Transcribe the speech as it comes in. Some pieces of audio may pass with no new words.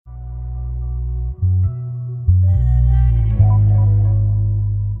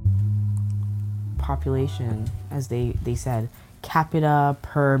population, as they said, capita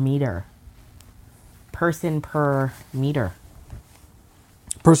per meter. Person per meter.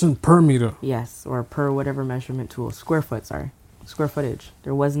 Person per meter. Yes, or per whatever measurement tool. Square footage.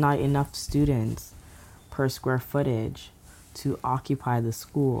 There was not enough students per square footage to occupy the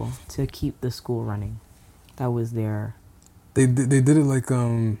school, to keep the school running. That was their... They did it like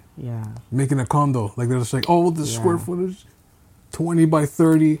making a condo. Like they're just like, oh, the square footage, 20 by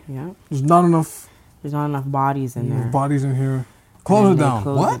 30. Yeah. There's not enough bodies in there. Bodies in here. Close it down.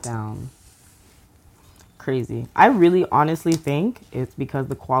 Close it down. Crazy. I really honestly think it's because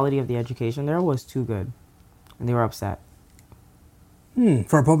the quality of the education there was too good. And they were upset.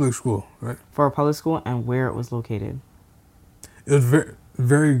 For a public school, right? For a public school and where it was located. It was very,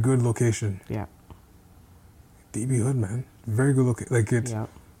 very good location. Yeah. DB Hood, man. Very good location. Like it's... Yeah.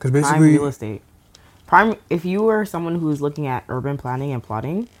 Because basically... Prime real estate. If you were someone who's looking at urban planning and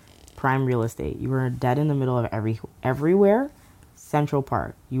plotting, prime real estate. You were dead in the middle of everywhere. Central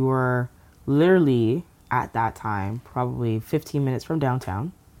Park. You were literally... at that time, probably 15 minutes from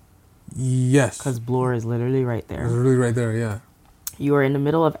downtown. Yes. Because Bloor is literally right there. It's literally right there, yeah. You are in the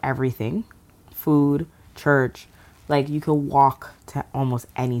middle of everything. Food, church. Like, you could walk to almost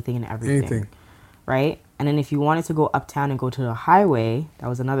anything and everything. Anything. Right? And then if you wanted to go uptown and go to the highway, that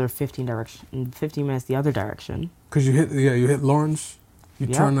was another 15 minutes the other direction. Because you hit Lawrence. You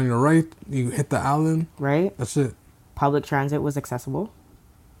turn on your right. You hit the Allen. Right? That's it. Public transit was accessible.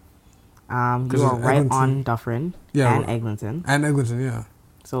 You are right on Dufferin and Eglinton. And Eglinton, yeah.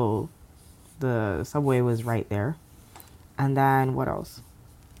 So the subway was right there. And then what else?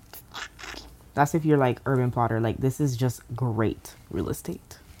 That's if you're like urban plotter. Like, this is just great real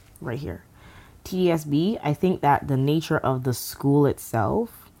estate right here. TDSB, I think that the nature of the school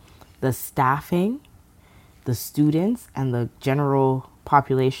itself, the staffing, the students, and the general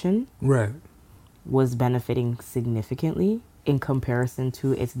population was benefiting significantly in comparison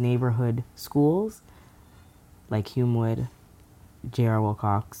to its neighborhood schools like Humewood, J.R.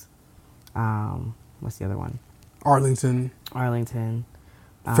 Wilcox, what's the other one? Arlington.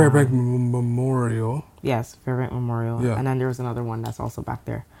 Fairbank Memorial. Yes, Fairbank Memorial. Yeah. And then there was another one that's also back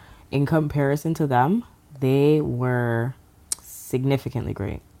there. In comparison to them, they were significantly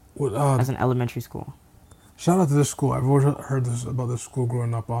great as an elementary school. Shout out to this school. I've always heard about this school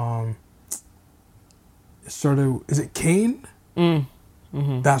growing up. It started... Is it Kane?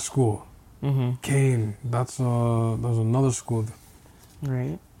 Mm-hmm. That school. Mm-hmm. Kane. That's another school.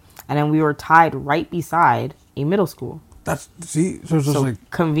 Right. And then we were tied right beside a middle school. So it's just like...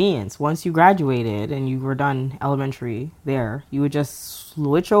 Convenience. Once you graduated and you were done elementary there, you would just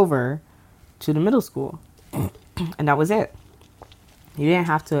switch over to the middle school. And that was it. You didn't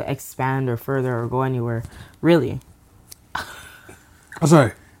have to expand or further or go anywhere. Really. I'm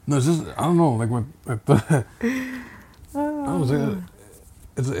sorry. No, it's just... I don't know. Like, I was like...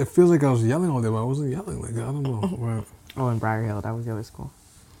 It feels like I was yelling all day, but I wasn't yelling. Like, I don't know. Oh, in Briar Hill. That was the other school.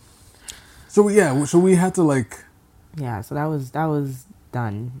 So, yeah. So, we had to, like... Yeah, so that was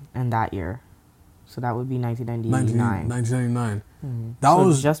done in that year. So that would be 1999. 1999. Mm-hmm. That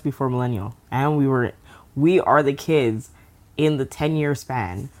was just before millennial. And we are the kids in the 10-year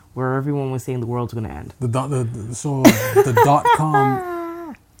span where everyone was saying the world's going to end. The dot-com...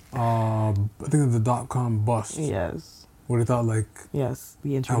 I think the dot-com bust. Yes. Where they thought, like... Yes,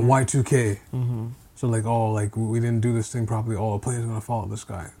 the internet. And Y2K. Mm-hmm. So, like, we didn't do this thing properly. A plane's going to fall out of the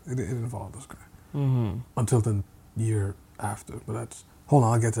sky. It didn't fall out of the sky. Mm-hmm. Until the year after. But that's... Hold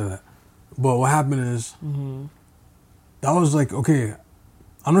on, I'll get to that. But what happened is... Mm-hmm. That was like, okay... I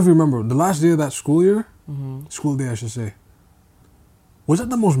don't know if you remember. The last day of that school year... Mm-hmm. School day, I should say. Was that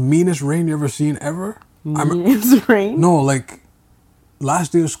the most meanest rain you ever seen ever? Meanest rain? No, like...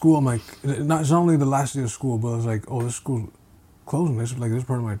 Last day of school, I'm like... It's not only the last day of school, but I was like, oh, this school's closing. This is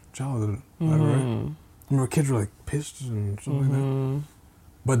part of my childhood. Whatever, right? I remember kids were like pissed and stuff like that.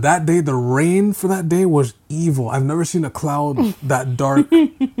 But that day, the rain for that day was evil. I've never seen a cloud that dark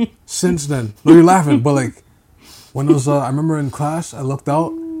since then. No, you're laughing, but like... When it was... I remember in class, I looked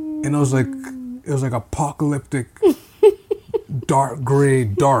out, and it was like apocalyptic... dark, gray,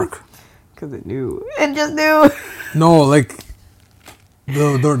 dark. Because it knew. It just knew. No, like...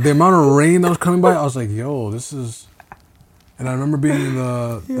 The amount of rain that was coming by, I was like, yo, this is... And I remember being in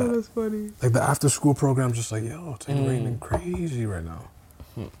that's funny. Like the after school program, just like, yo, it's like raining crazy right now.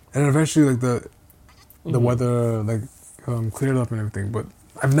 And eventually, like the weather, like cleared up and everything. But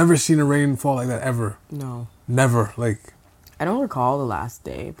I've never seen a rain fall like that ever. No. Never. Like... I don't recall the last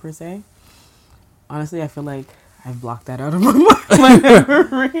day, per se. Honestly, I feel like I've blocked that out of my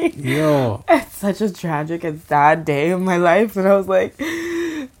memory. Yo. It's such a tragic and sad day of my life. And I was like,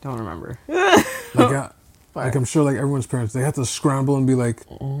 Don't remember. Like I'm sure like everyone's parents, they have to scramble and be like,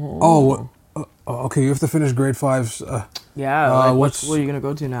 oh, okay, you have to finish grade 5's. Yeah, like what are you gonna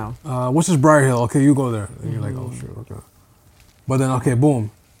go to now? What's this Briar Hill? Okay, you go there. And you're like, oh shit, okay. But then okay,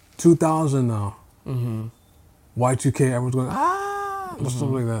 boom, 2000 now. Y2K, everyone's going stuff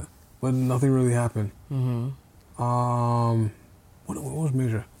like that, but nothing really happened. What was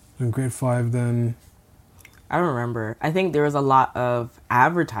major? In grade 5 then? I don't remember. I think there was a lot of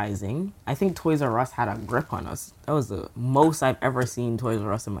advertising. I think Toys R Us had a grip on us. That was the most I've ever seen Toys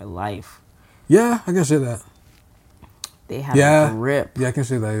R Us in my life. Yeah, I can say that. They had a grip. Yeah, I can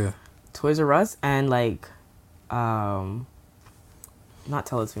say that, yeah. Toys R Us and like, not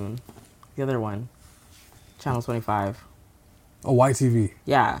Teletoon. The other one. Channel 25. Oh, YTV.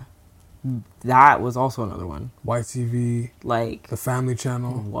 Yeah. That was also another one. YTV. Like. The Family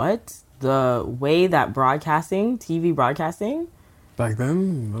Channel. What? The way that broadcasting, TV broadcasting. Back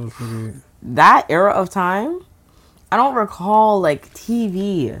then, that was pretty. That era of time, I don't recall like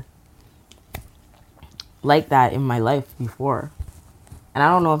TV like that in my life before. And I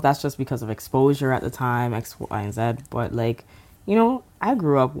don't know if that's just because of exposure at the time, X, Y, and Z. But like, you know, I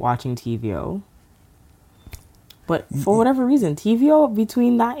grew up watching TVO. But for whatever reason, TVO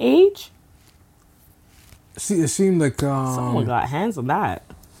between that age, See, it seemed like someone got hands on that.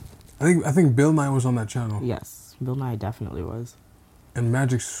 I think Bill Nye was on that channel. Yes, Bill Nye definitely was. And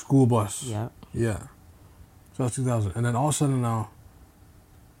Magic School Bus. Yeah. Yeah. So that's 2000. And then all of a sudden now,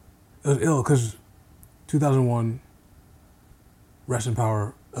 it was ill because 2001, rest in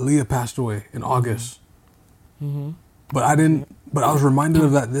power, Aaliyah passed away in August. But I didn't, but I was reminded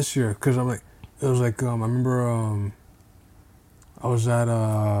of that this year because I'm like, it was like, I remember I was at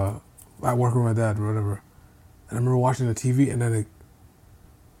work with my dad or whatever. And I remember watching the TV and then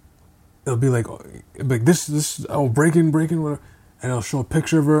it'll be like this, oh, breaking, whatever. And it'll show a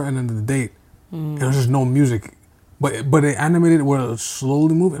picture of her and then the date. And there's just no music. But they animated it where it'll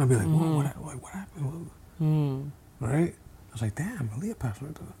slowly move. And I'll be like, whoa, what happened? Right? I was like, damn, Aaliyah passed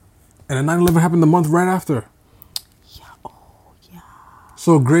away. And then 9/11 happened the month right after. Yeah, oh, yeah.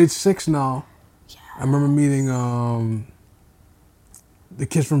 So grade 6 now. Yeah. I remember meeting the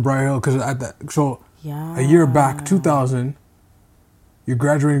kids from Briar Hill because a year back, 2000, you're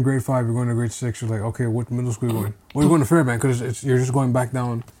graduating grade 5, you're going to grade 6. You're like, okay, what middle school are you going? Well, you're going to Fairbank because you're just going back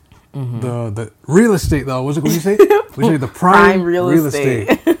down the real estate though. What's it? What do you say? We say the prime real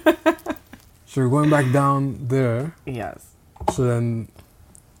estate. So you're going back down there. Yes. So then,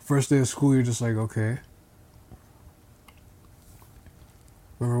 first day of school, you're just like, okay.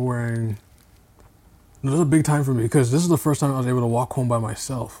 Remember wearing. This was a big time for me because this is the first time I was able to walk home by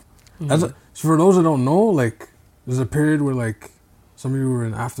myself. So for those that don't know, like, there's a period where like some of you were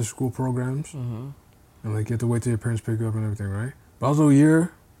in after school programs, and like you have to wait till your parents pick you up and everything, right? But also a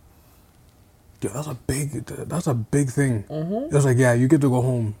year, dude, that's a big thing. It was like, yeah, you get to go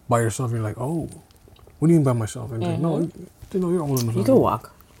home by yourself. And you're like, oh, what do you mean by myself? And like, no, you're old enough. You can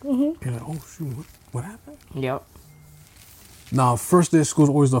walk. You're like, oh shoot, what happened? Yep. Now, first day of school is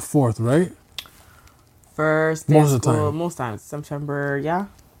always the 4th, right? First day Most of of the school, time. most times, September, yeah.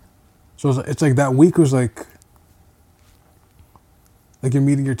 So it's like that week was like you're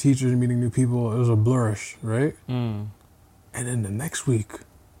meeting your teachers, meeting new people. It was a blurish, right? And then the next week,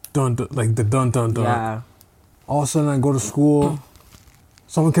 dun. Yeah. All of a sudden, I go to school.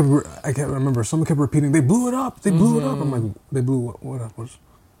 Someone I can't remember. Someone kept repeating, "They blew it up. They blew it up." I'm like, "They blew what up? What's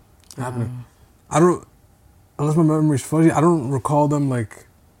happening?" I don't. Unless my memory's fuzzy, I don't recall them like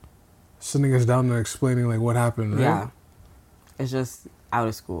sitting us down and explaining like what happened. Right? Yeah. It's just out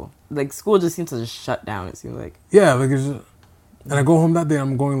of school. Like school just seems to just shut down. It seems like. Yeah, like it's. Just, and I go home that day.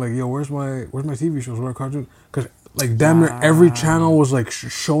 I'm going like, "Yo, where's my TV shows? Where are cartoons?" Because like damn near every channel was like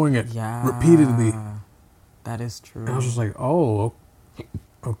showing it repeatedly. That is true. And I was just like, "Oh,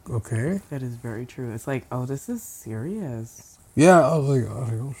 okay." That is very true. It's like, oh, this is serious. Yeah, I was like,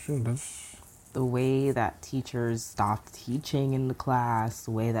 oh shoot, that's. The way that teachers stopped teaching in the class,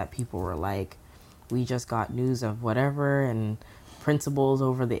 the way that people were like, we just got news of whatever, and principals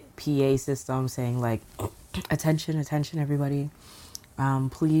over the PA system saying like, attention, everybody.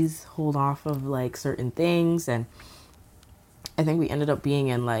 Please hold off of like certain things. And I think we ended up being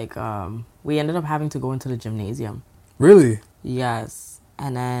in like, we ended up having to go into the gymnasium. Really? Yes.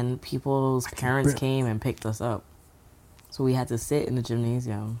 And then people's parents came and picked us up. So we had to sit in the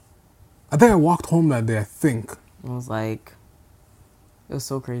gymnasium. I think I walked home that day, I think. It was like, it was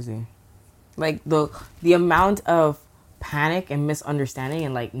so crazy. Like the amount of panic and misunderstanding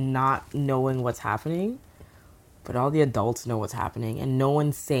and like not knowing what's happening, but all the adults know what's happening and no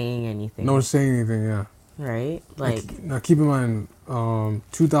one's saying anything. No one's saying anything, yeah. Right? Like now keep in mind,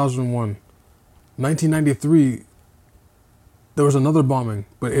 2001. 1993, there was another bombing,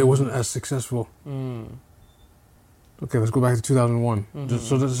 but it wasn't as successful. Okay, let's go back to 2001.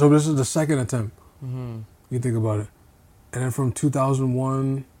 So this is the second attempt. You think about it. And then from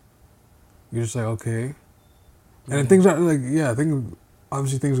 2001, you're just like, okay. And then things are like, I think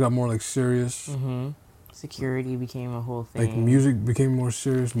obviously things got more like serious. Security became a whole thing. Like music became more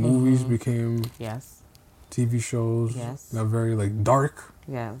serious. Movies became... Yes. TV shows. Yes. Got very like dark.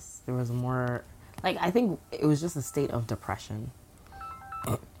 Yes. There was more... Like, I think it was just a state of depression.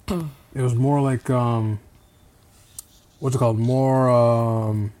 It was more like, what's it called?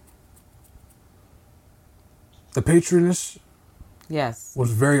 More, the patroness. Yes.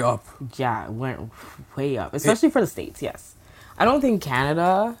 Was very up. Yeah, it went way up. Especially for the States, yes. I don't think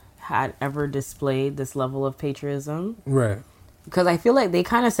Canada had ever displayed this level of patriotism. Right. Because I feel like they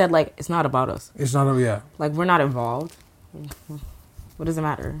kind of said, like, it's not about us. It's not, Like, we're not involved. What does it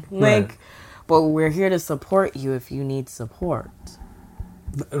matter? Right. Like, but we're here to support you if you need support.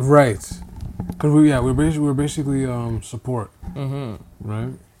 Right. Because we're basically support.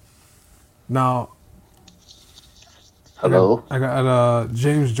 Right. Now. Hello. I got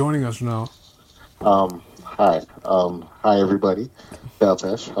James joining us now. Hi. Hi everybody.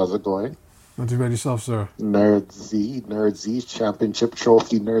 Belpesh, how's it going? Not too bad yourself, sir. Nerd Z, Championship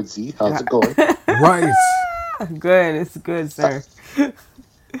Trophy Nerd Z, how's it going? Right. Good, it's good, sir.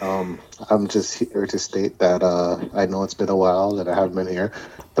 I'm just here to state that I know it's been a while that I haven't been here,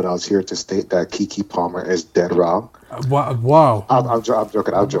 but I was here to state that Keke Palmer is dead wrong. Wow. I'm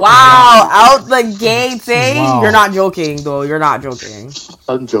joking. Wow, out the gate, eh? Wow. You're not joking, though. You're not joking.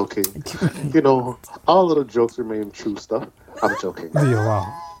 I'm joking. You know, all little jokes remain true stuff. I'm joking. Yeah,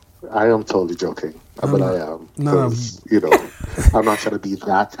 wow. I am totally joking, but I am. Because, you know, I'm not trying to be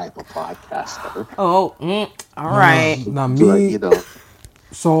that type of podcaster. Oh, all right. Not me. But, you know.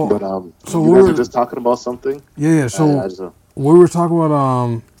 So you guys were just talking about something? Yeah. So we were talking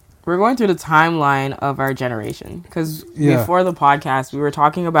about we're going through the timeline of our generation because before the podcast we were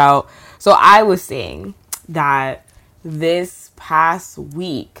talking about. So I was saying that this past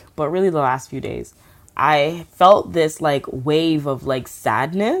week, but really the last few days, I felt this like wave of like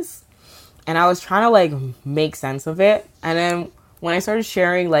sadness, and I was trying to like make sense of it. And then when I started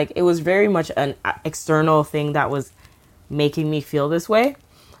sharing, like it was very much an external thing that was making me feel this way.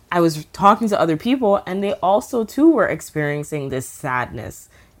 I was talking to other people and they also too were experiencing this sadness,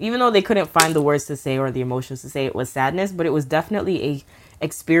 even though they couldn't find the words to say or the emotions to say it was sadness, but it was definitely a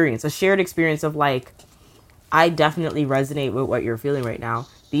experience, a shared experience of like, I definitely resonate with what you're feeling right now.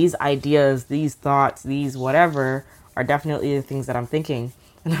 These ideas, these thoughts, these whatever are definitely the things that I'm thinking.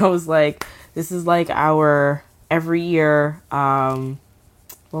 And I was like, this is like our every year, what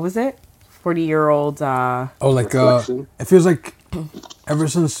was it? 40-year-old it feels like ever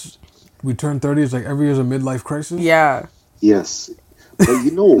since we turned 30, it's like every year's a midlife crisis. Yeah. Yes. But you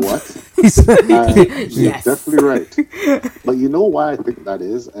know what? You're definitely right. But you know why I think that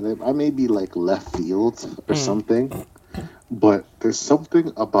is? And I may be like left field or something, but there's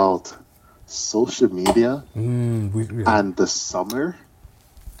something about social media and the summer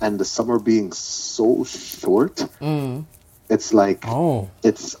being so short. It's like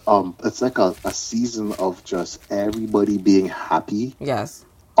it's like a season of just everybody being happy. Yes.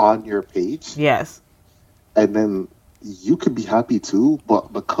 On your page. Yes. And then you could be happy too,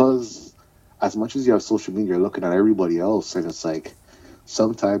 but because as much as you have social media, you're looking at everybody else, and it's like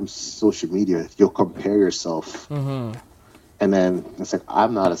sometimes social media you'll compare yourself, and then it's like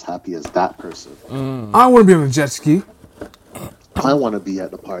I'm not as happy as that person. I want to be on a jet ski. I want to be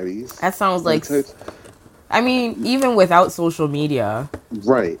at the parties. That sounds like. I mean, even without social media,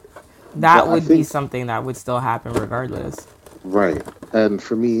 right? That would be something that would still happen regardless. Right. And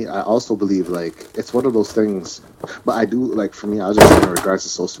for me, I also believe, like, it's one of those things, but I do, like, for me, I was just saying in regards to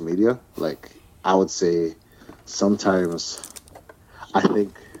social media, like, I would say sometimes I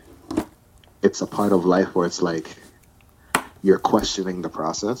think it's a part of life where it's like you're questioning the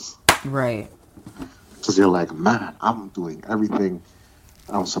process. Right. Because you're like, man, I'm doing everything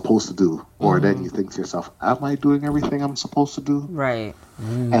I'm supposed to do. Or then you think to yourself, am I doing everything I'm supposed to do? Right.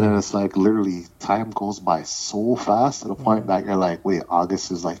 And then it's like literally time goes by so fast to the point that you're like, wait,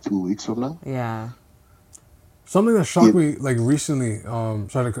 August is like 2 weeks from now? Yeah. Something that shocked me like recently,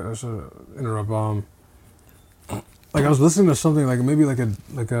 sorry to interrupt, like I was listening to something like maybe like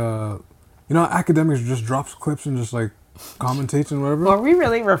a you know, academics just drops clips and just like commentates and whatever. Are we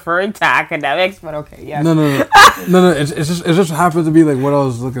really referring to academics? But okay, yes. No. It just happened to be like what I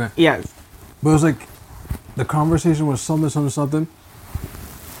was looking at. Yes. But it was like the conversation was something,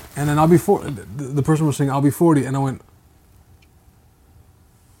 and then I'll be the person was saying I'll be 40, and I went,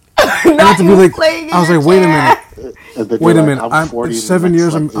 had to be like, Playing I was in like, your wait a chair. minute. And then Wait you're a like, minute. I'm 40 in in the 7 next,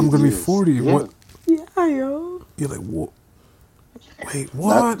 years, like, I'm 8 gonna be years. 40. Yeah. What? Yeah, yo. You're like, what? Wait, That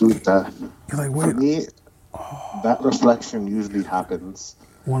what? dude, that You're like, for wait. me, that reflection usually happens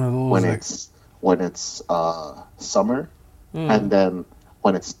One of those. when Like, it's summer, and then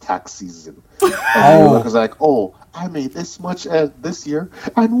when it's tax season. Oh. And you look, it's like, oh, I made this much this year,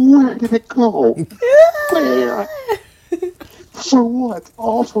 and where did it go? Where? For what?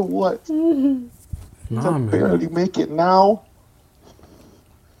 All for what? nah, To man. barely make it now.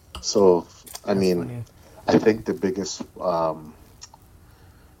 So, I mean, funny. I think the biggest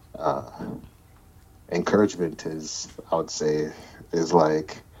encouragement is, I would say, is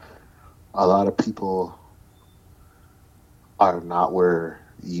like a lot of people are not where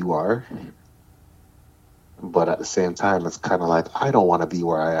you are, but at the same time, it's kind of like I don't want to be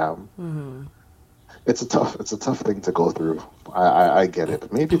where I am. It's a tough thing to go through. I get it,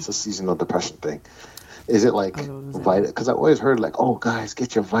 but maybe it's a seasonal depression thing. Is it like because I always heard like, oh guys,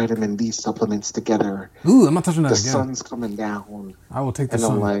 get your vitamin D supplements together. Ooh, I'm not touching that The again. sun's coming down. I will take the And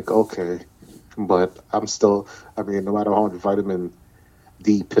sun. I'm like, okay, but I'm still. I mean, no matter how much vitamin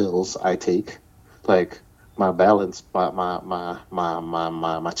D pills I take, like my balance, my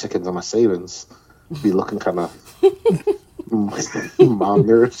chickens and my savings be looking kind of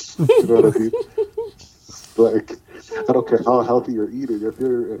malnourished. You know what I mean? Like, I don't care how healthy you're eating. If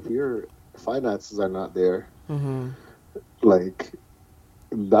your finances are not there, like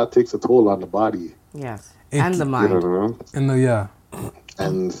that takes a toll on the body. Yes. It- And the You mind. know what I mean? And the, yeah.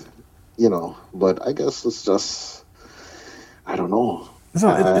 And but I guess it's just I don't know. It's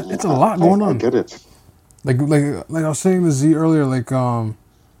a lot going on. I get it. Like I was saying to Z earlier, like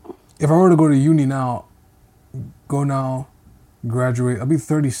if I were to go to uni now, graduate, I'll be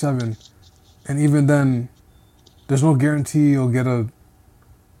 37, and even then, there's no guarantee you'll get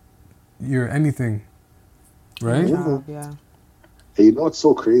your anything, right? Yeah. Hey, you know what's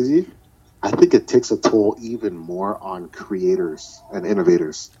so crazy? I think it takes a toll even more on creators and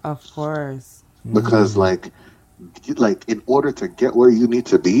innovators Of course. because like in order to get where you need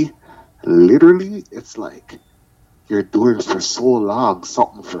to be, literally it's like you're doing for so long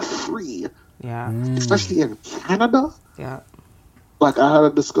something for free, Yeah. especially in Canada. Yeah. Like I had a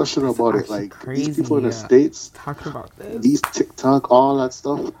discussion about it. actually Like crazy, these people in the yeah. States, Talk about this. these TikTok, all that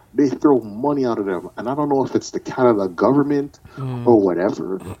stuff, they throw money out of them. And I don't know if it's the Canada government or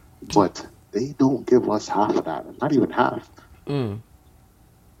whatever, but they don't give us half of that. Not even half. Remember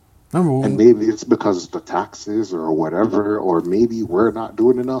And when, maybe it's because of the taxes or whatever, or maybe we're not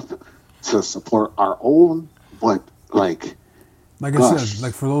doing enough to support our own. But like I gosh. said,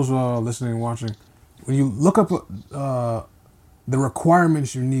 like for those listening and watching, when you look up the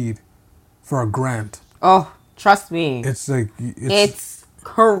requirements you need for a grant, Oh, trust me. it's like It's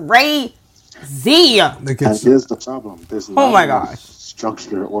crazy. like and it's here's the problem. There's Oh not my enough gosh.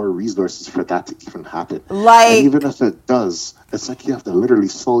 structure or resources for that to even happen. Like- and even if it does, it's like you have to literally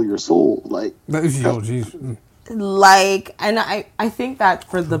sell your soul. Like that is oh jeez. Like, and I think that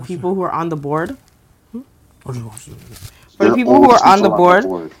for the people who are on the board, What did you watch? for the There people are who always are on the people on the board,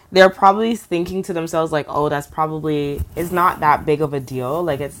 board. they're probably thinking to themselves like, "Oh, it's not that big of a deal.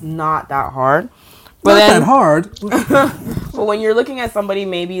 Like, it's not that hard." But Not then, that hard. but when you're looking at somebody,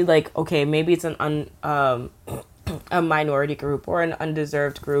 maybe like, okay, maybe it's a minority group or an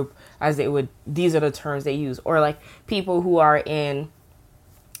undeserved group, as they would. These are the terms they use, or like people who are in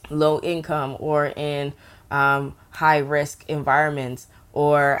low income or in high risk environments,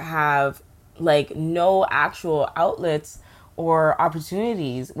 or have like no actual outlets or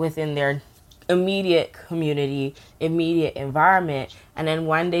opportunities within their immediate community, immediate environment. And then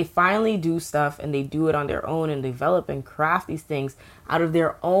when they finally do stuff and they do it on their own and develop and craft these things out of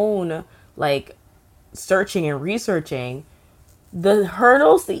their own, like searching and researching, the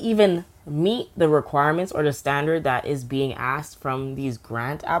hurdles to even meet the requirements or the standard that is being asked from these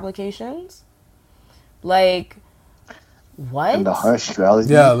grant applications, like, what? And the harsh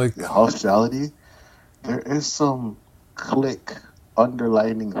reality, Yeah, like- there is some click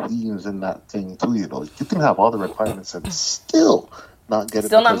underlining themes in that thing too. You know, you can have all the requirements and still not get it.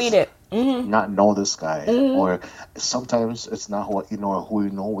 Still not because meet it. Not know this guy, or sometimes it's not what you know or who you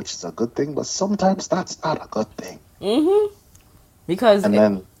know, which is a good thing. But sometimes that's not a good thing. Because And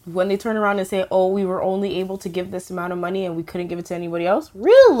then when they turn around and say, "Oh, we were only able to give this amount of money and we couldn't give it to anybody else,"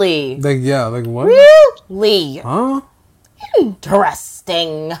 really, Like yeah, like what? really Huh?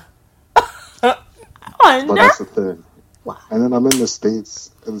 interesting. but Wonder. that's the thing. Why? And then I'm in the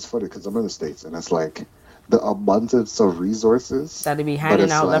States, and it's funny because I'm in the States, and it's like the abundance of resources That to be but handing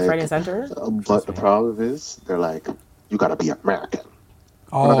it's out left, like- right, and center. But the problem is, they're like, you gotta be American.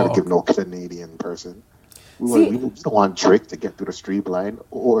 We're not gonna give no Canadian person. We don't want Drake to get through the street blind,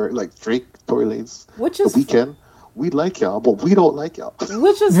 or like Drake, Tory Lanez, The Weeknd. We like y'all, but we don't like y'all.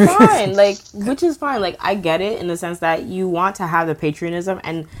 Which is fine. Which is fine. Like, I get it in the sense that you want to have the patriotism,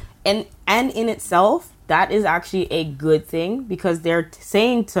 and in itself, that is actually a good thing, because they're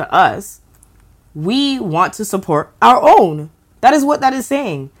saying to us, we want to support our own. That is what that is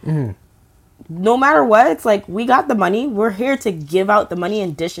saying. Mm-hmm. No matter what, it's like, we got the money. We're here to give out the money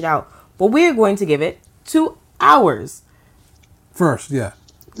and dish it out, but we're going to give it to ours first. Yeah.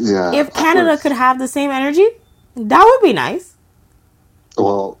 If Canada could have the same energy, that would be nice.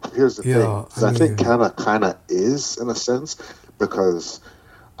 Well, here's the thing. I think Canada kind of is, in a sense, because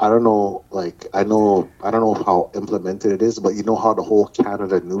I don't know how implemented it is, but you know how the whole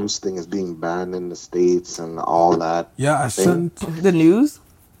Canada news thing is being banned in the States and all that. Yeah, I sent the news.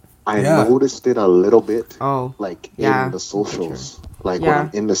 I noticed it a little bit. In the socials, when I'm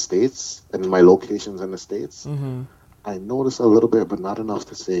in the States and my locations in the States, I noticed a little bit, but not enough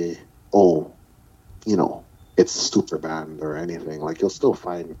to say, it's super banned or anything. Like, you'll still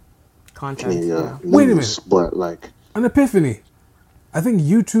find content. News, wait a minute, but like an epiphany. I think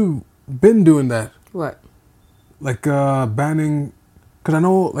YouTube been doing that. What? Like banning, because I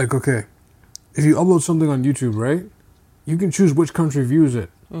know, like, okay, if you upload something on YouTube, right, you can choose which country views it.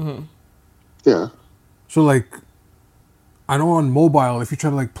 Mm-hmm. Yeah. So, like, I know on mobile, if you try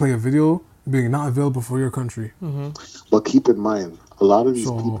to, like, play a video, being not available for your country. Mm-hmm. But keep in mind, a lot of these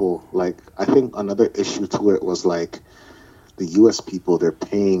people, like, I think another issue to it was, like, the U.S. people, they're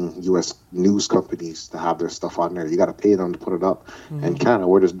paying U.S. news companies to have their stuff on there. You got to pay them to put it up. Mm-hmm. And Canada,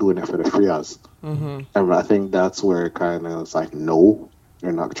 we're just doing it for the free us. Mm-hmm. And I think that's where it kind of is like, no,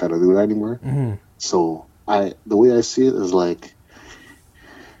 they're not trying to do that anymore. Mm-hmm. So the way I see it is like,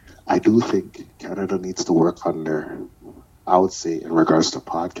 I do think Canada needs to work on their, I would say, in regards to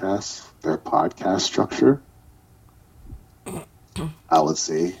podcasts, their podcast structure. I would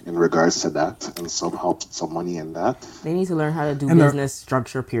say, in regards to that, and somehow put some money in that. They need to learn how to do business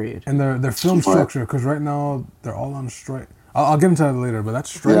structure, period. And their film structure, because right now they're all on strike. I'll get into that later, but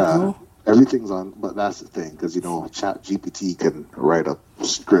that's strike, though. Everything's on, but that's the thing, because, Chat GPT can write a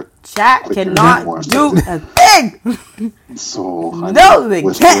script. Chat cannot do a thing! So, they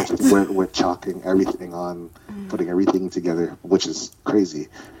can't! We're chalking everything on, putting everything together, which is crazy.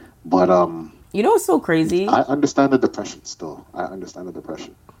 But, you know what's so crazy? I understand the depression still.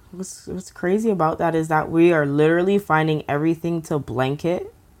 What's crazy about that is that we are literally finding everything to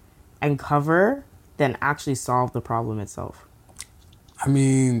blanket and cover than actually solve the problem itself. I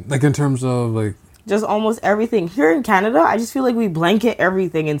mean, like, in terms of, like, just almost everything. Here in Canada, I just feel like we blanket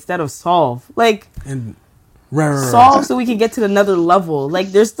everything instead of solve. Like, solve so we can get to another level.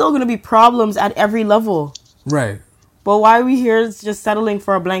 Like, there's still going to be problems at every level. Right. But why are we here just settling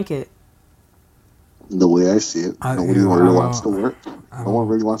for a blanket? The way I see it, nobody really wants to work. No one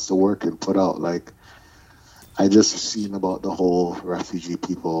really wants to work and put out, like, I just seen about the whole refugee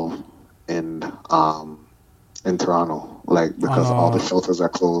people in Toronto, like, because all the shelters are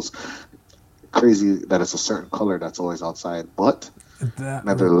closed. Crazy that it's a certain color that's always outside, but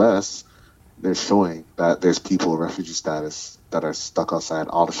nevertheless, they're showing that there's people, refugee status, that are stuck outside.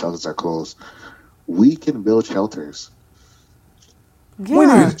 All the shelters are closed. We can build shelters. Yeah. Wait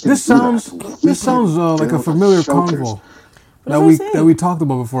a minute. This sounds like a familiar convo that we talked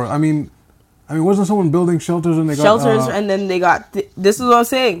about before. I mean, wasn't someone building shelters and they got shelters and then they got this is what I'm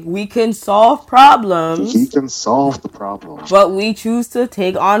saying. We can solve problems. We can solve the problem, but we choose to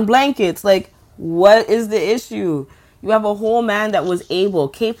take on blankets. Like, what is the issue? You have a whole man that was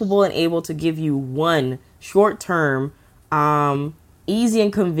capable and able to give you one short-term, easy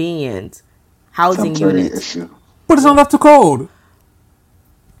and convenient housing unit. But it's not up to code.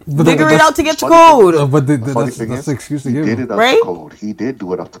 Figure it out to get to code. But that's the excuse to give him. He did it up to code. He did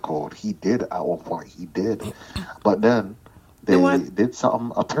do it up to code. He did at one point. He did. But then they did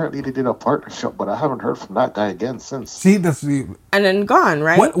something. Apparently they did a partnership, but I haven't heard from that guy again since. See, that's the... And then gone,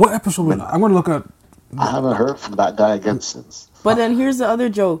 right? What episode was that? I'm going to look at... I haven't heard from that guy again since. But then here's the other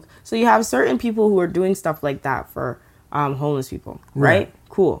joke. So you have certain people who are doing stuff like that for homeless people, right?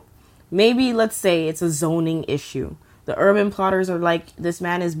 Cool. Maybe, let's say, it's a zoning issue. The urban plotters are like, this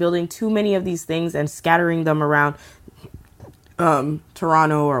man is building too many of these things and scattering them around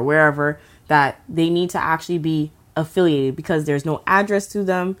Toronto or wherever, that they need to actually be affiliated because there's no address to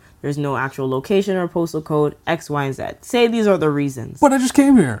them. There's no actual location or postal code, X, Y, and Z. Say these are the reasons. But I just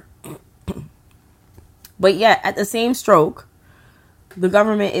came here. But yet, at the same stroke, the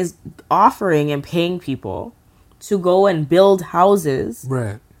government is offering and paying people to go and build houses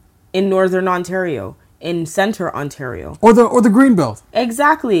in Northern Ontario, in center Ontario. Or the green belt.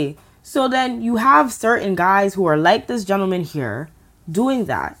 Exactly. So then you have certain guys who are like this gentleman here doing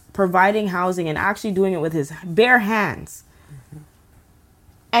that, providing housing and actually doing it with his bare hands.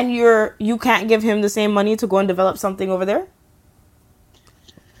 And you can't give him the same money to go and develop something over there?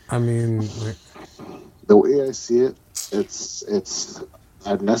 I mean, the way I see it, it's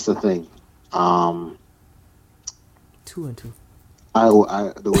and that's the thing. 2 and 2.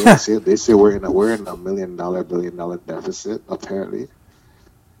 The way I see it, they say we're in a $1 billion deficit apparently.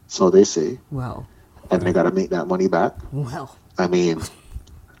 So they say. Well. And they got to make that money back. Well. I mean,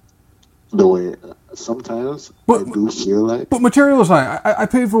 the way sometimes I do feel like. But materials high. I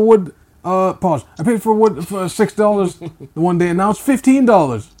paid for wood. Pause. I paid for wood for $6 the one day, and now it's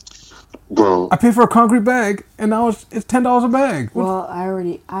 $15. Bro, I paid for a concrete bag, and now it's $10 a bag. Well, I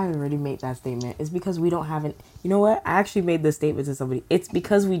already made that statement. It's because we don't have an. You know what? I actually made this statement to somebody. It's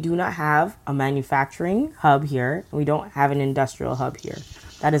because we do not have a manufacturing hub here, and we don't have an industrial hub here.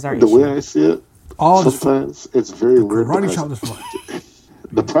 That is our issue. The way I see it, sometimes it's very weird.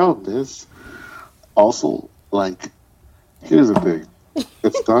 The problem is also, like, here's the thing.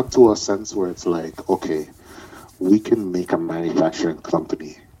 It's gone to a sense where it's like, okay, we can make a manufacturing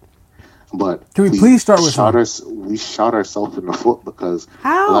company. But can we please start with we shot ourselves in the foot because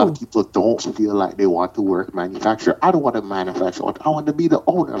How? A lot of people don't feel like they want to work manufacture. I don't want to manufacture. I want to be the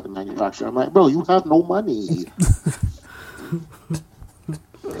owner of the manufacturer. I'm like, bro, you have no money.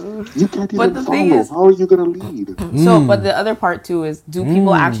 You can't even follow. How are you going to lead? So, but the other part too is, do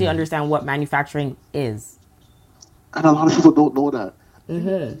people actually understand what manufacturing is? And a lot of people don't know that.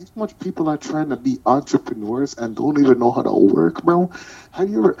 How much people are trying to be entrepreneurs and don't even know how to work, bro? Have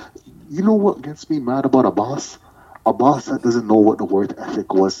you ever... You know what gets me mad about a boss? A boss that doesn't know what the work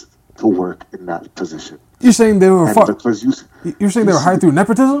ethic was to work in that position. You're saying they were you're saying they were hired through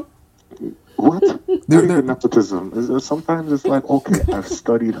nepotism? What? They're nepotism. Sometimes it's like, okay, I've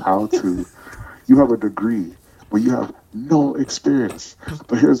studied how to... You have a degree, but you have no experience.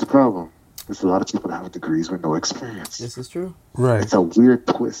 But here's the problem. There's a lot of people that have degrees with no experience. This is true. Right. It's a weird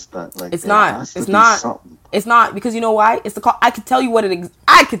twist that, like, it's not. It's not because you know why? It's the call. I could tell you what it is.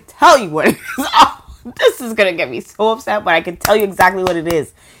 I could tell you what it is. Oh, this is gonna get me so upset, but I can tell you exactly what it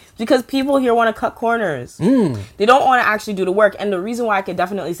is. Because people here want to cut corners. They don't want to actually do the work. And the reason why I can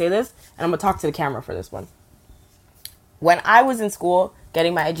definitely say this, and I'm gonna talk to the camera for this one. When I was in school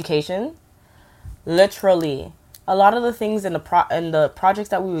getting my education, literally, a lot of the things in the projects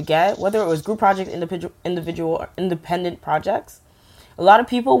that we would get, whether it was group projects, individual or independent projects, a lot of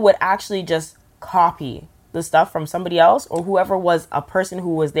people would actually just copy the stuff from somebody else or whoever was a person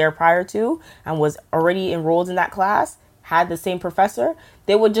who was there prior to and was already enrolled in that class, had the same professor.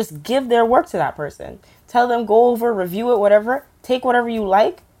 They would just give their work to that person. Tell them, go over, review it, whatever, take whatever you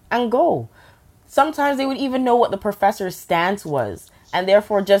like and go. Sometimes they would even know what the professor's stance was and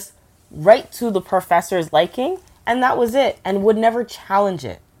therefore just write to the professor's liking. And that was it. And would never challenge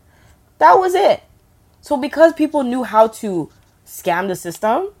it. That was it. So because people knew how to scam the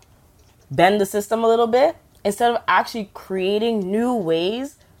system, bend the system a little bit, instead of actually creating new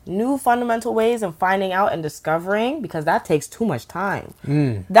ways, new fundamental ways and finding out and discovering, because that takes too much time.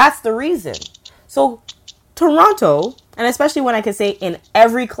 That's the reason. So Toronto, and especially when I can say in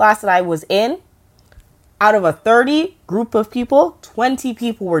every class that I was in, out of a 30 group of people, 20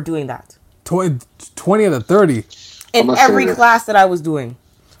 people were doing that. 20 of the 30 in every class that I was doing.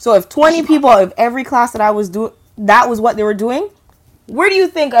 So if 20 people of every class that I was doing, that was what they were doing, where do you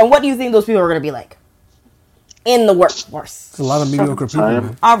think and what do you think those people are going to be like in the workforce? It's a lot of mediocre people.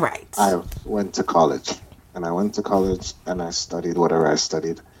 Man. All right. I went to college and I studied whatever I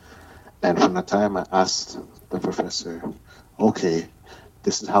studied. And from the time I asked the professor, okay,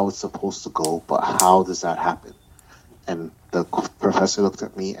 this is how it's supposed to go, but how does that happen? And the professor looked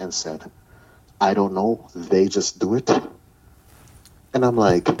at me and said, I don't know. They just do it. And I'm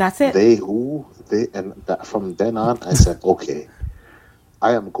like, that's it. They who? They, and that, from then on, I said, okay,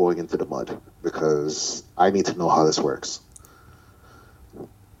 I am going into the mud because I need to know how this works.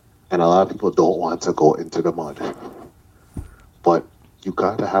 And a lot of people don't want to go into the mud. But you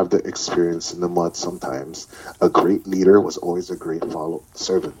got to have the experience in the mud sometimes. A great leader was always a great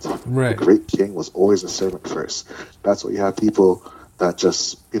servant. Right. A great king was always a servant first. That's why you have people that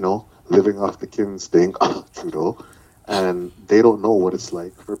just, living off the king's thing, Trudeau, and they don't know what it's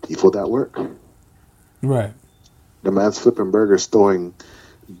like for people that work. Right. The man's flipping burgers, throwing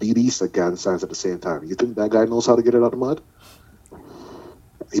BDs at gang signs at the same time. You think that guy knows how to get it out of the mud?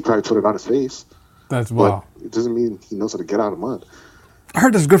 He probably put it on his face. That's wow. But it doesn't mean he knows how to get out of mud. I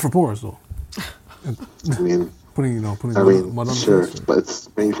heard that's good for pores, though. I mean, putting mud on sure, but it's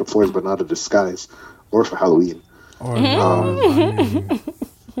made for pores, but not a disguise. or for Halloween. Or I mean,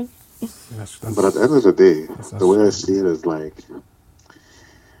 But at the end of the day, that's the way I true. see it is like,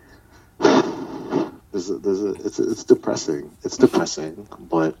 it's depressing. It's depressing,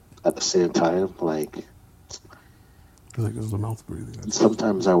 but at the same time, like, I feel like this is the mouth breathing. That's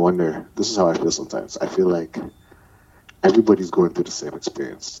sometimes I wonder. This is how I feel sometimes. I feel like everybody's going through the same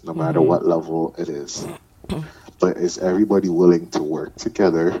experience, no matter what level it is. But is everybody willing to work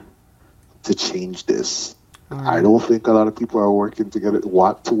together to change this? I don't think a lot of people are working together,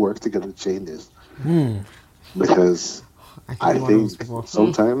 want to work together to change this. Because I think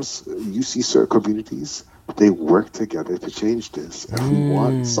sometimes you see certain communities, they work together to change this. If we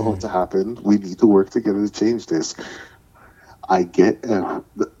want something to happen, we need to work together to change this. I get the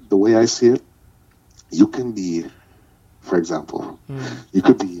way I see it. You can be, for example, you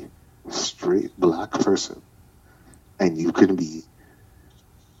could be a straight black person, and you can be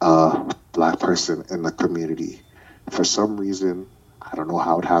a black person in the community. For some reason, I don't know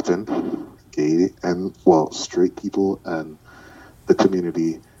how it happened. Gay and straight people and the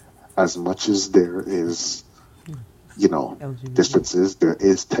community, as much as there is, LGBT. differences, there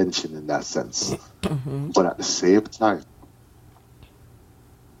is tension in that sense. But at the same time,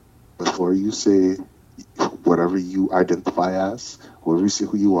 before you say whatever you identify as, whatever you say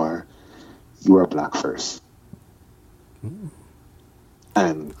who you are black first.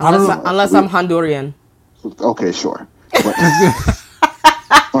 And Unless I'm Honduran. okay, sure. But,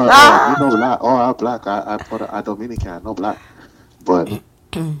 I'm black. I'm Dominican, no black. But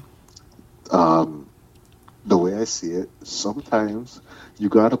the way I see it, sometimes you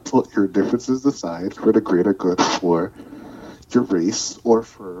gotta put your differences aside for the greater good for your race or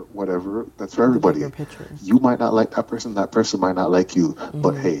for whatever. That's for everybody. You might not like that person might not like you.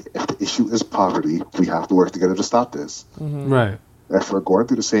 But hey, if the issue is poverty, we have to work together to stop this. right. If we're going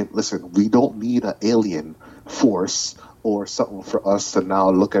through the same, listen, we don't need an alien force or something for us to now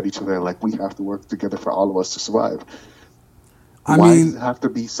look at each other and like we have to work together for all of us to survive. Why does it have to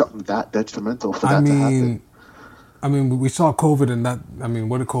be something that detrimental for that to happen? I mean, we saw COVID, and that. I mean,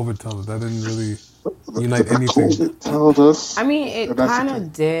 what did COVID tell us? That didn't really unite anything. COVID told us. I mean, it kind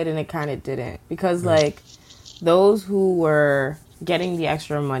of did and it kind of didn't. Because, like, those who were getting the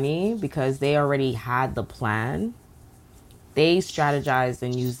extra money because they already had the plan, they strategized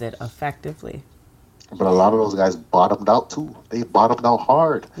and used it effectively. But a lot of those guys bottomed out, too. They bottomed out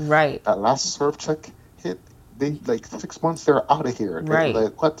hard. Right. That last surf check hit, they, like, 6 months, they're out of here. Right.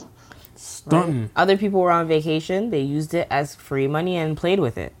 Like, what? Stunting. Right. Other people were on vacation. They used it as free money and played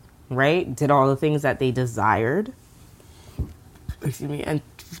with it. Right? Did all the things that they desired. Excuse me. And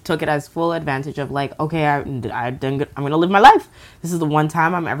took it as full advantage of like, okay, I'm going to live my life. This is the one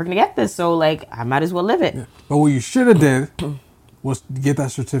time I'm ever going to get this. So, like, I might as well live it. Yeah. But what you should have did was get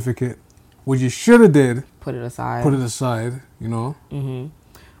that certificate. What you should have did... Put it aside, you know? Mm-hmm.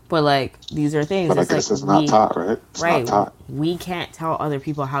 But, like, these are things. But I guess it's not taught, right? It's right. not taught. We can't tell other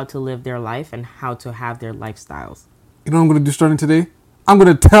people how to live their life and how to have their lifestyles. You know what I'm going to do starting today? I'm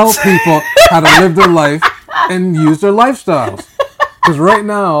going to tell people how to live their life and use their lifestyles. Because right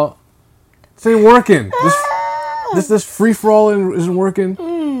now, this ain't working. This free-for-all isn't working.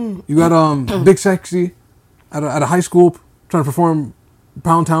 You got Big Sexy at a high school trying to perform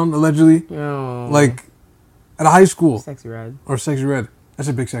Pound Town, allegedly. Oh. Like, at a high school. Sexy Red. Or Sexy Red. That's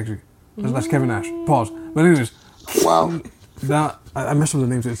a Big Sexy. That's Kevin Nash. Pause. But anyways. Wow. Now, I messed up the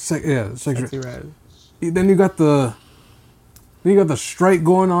names. It's Sexy Red. Then you got the strike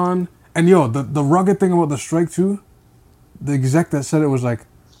going on. And yo, the rugged thing about the strike too, the exec that said it was like,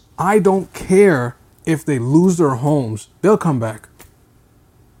 I don't care if they lose their homes. They'll come back.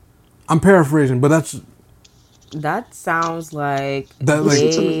 I'm paraphrasing, but that sounds like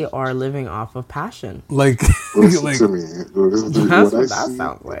they are living off of passion. Like, listen to me. That's what that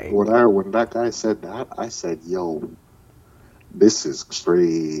sounds like. When that guy said that, I said, "Yo, this is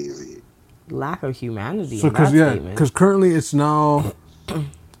crazy." Lack of humanity. So, because currently it's now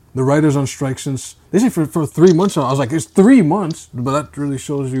the writers on strike since they say for 3 months. I was like, it's 3 months, but that really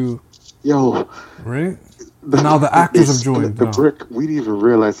shows you, yo, right? Now the actors have joined. The brick. We didn't even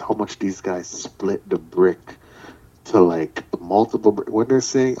realize how much these guys split the brick to like multiple. When they're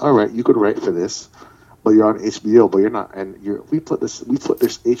saying, "All right, you could write for this, but you're on HBO, but you're not," and we put this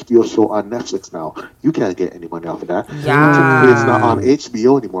HBO show on Netflix now. You can't get any money off of that. Yeah. Technically, it's not on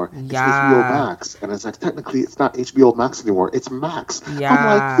HBO anymore. It's Yeah. HBO Max, and it's like technically it's not HBO Max anymore. It's Max. Yeah. I'm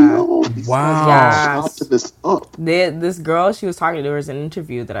like, yo, these Wow. guys are chopping this up. This girl, she was talking. There was an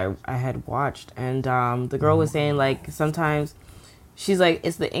interview that I had watched, and the girl was saying like sometimes she's like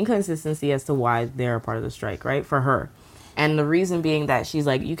it's the inconsistency as to why they're a part of the strike, right? For her. And the reason being that she's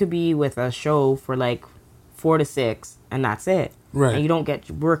like, you could be with a show for like 4 to 6 and that's it. Right. And you don't get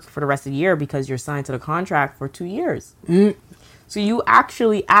work for the rest of the year because you're signed to the contract for 2 years. So you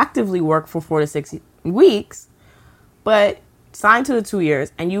actually actively work for 4 to 6 weeks, but signed to the 2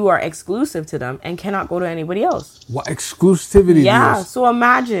 years, and you are exclusive to them and cannot go to anybody else. What exclusivity? Yeah. Is? So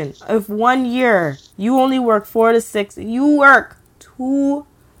imagine if 1 year you only work 4 to 6, you work 2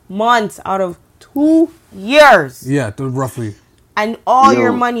 months out of 2 years. Yeah, roughly. And all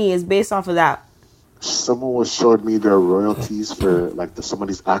your money is based off of that. Someone was showing me their royalties for like some of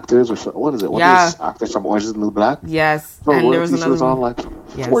these actors. Or what is it? One of these actors from Orange is the New Black. Yes. So and there was another was on like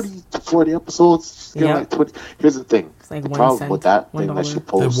 40 episodes. Yep. Like 20. Here's the thing. It's like the problem with that thing that she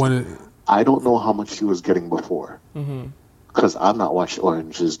posted, I don't know how much she was getting before. Because I'm not watching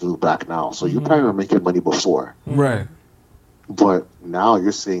Orange is the New Black now. So you probably were making money before. Right. But now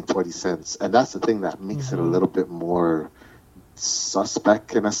you're saying 20 cents. And that's the thing that makes it a little bit more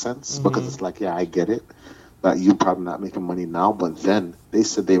suspect in a sense, because it's like, yeah, I get it that you probably not making money now, but then they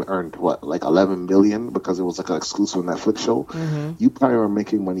said they earned what, like 11 million because it was like an exclusive Netflix show. You probably were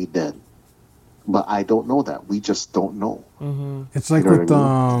making money then, but I don't know that. We just don't know. It's like with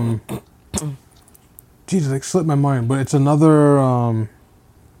geez, it like slipped my mind, but it's another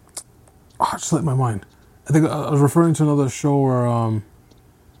it slipped my mind. I think I was referring to another show where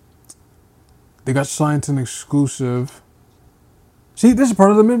they got signed to an exclusive. See, this is part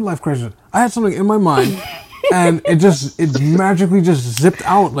of the midlife crisis. I had something in my mind, and it magically just zipped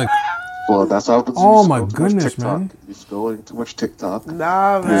out. Like, well, that's how. Oh my goodness, man! You're scrolling too much TikTok.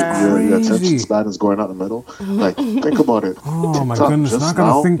 Nah, man. Your attention span is going out the middle. Like, think about it. Oh TikTok my goodness! Not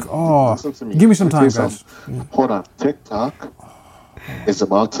gonna now, think. Oh, give me some time, guys. Hold on, TikTok is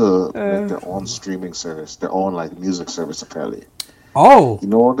about to make their own streaming service, their own like music service, apparently. Oh, you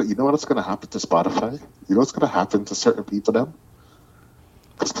know what's gonna happen to Spotify? You know what's gonna happen to certain people? Them.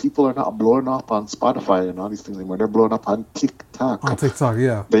 Because people are not blowing up on Spotify and all these things anymore. They're blowing up on TikTok. On TikTok,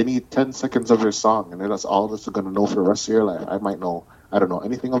 yeah. They need 10 seconds of your song, and that's all that you're going to know for the rest of your life. I don't know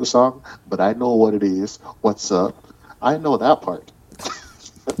anything of the song, but I know what it is, what's up. I know that part.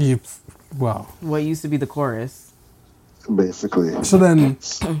 Wow. What used to be the chorus. Basically. So then,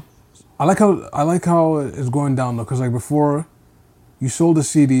 I like how it's going down, though, because like before, you sold a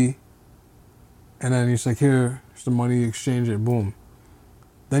CD, and then it's like, here's the money, exchange it, boom.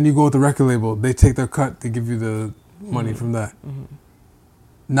 Then you go with the record label. They take their cut. They give you the money from that.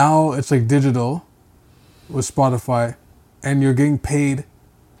 Now it's like digital with Spotify, and you're getting paid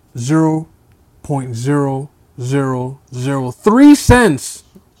 0.0003 cents.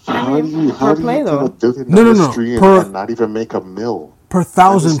 How do you play, though? No. And not even make a mil per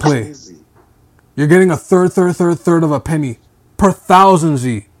thousand play. Crazy. You're getting a third of a penny per thousand,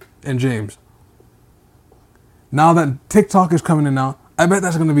 Z and James. Now that TikTok is coming in now, I bet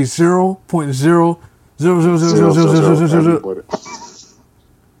that's going to be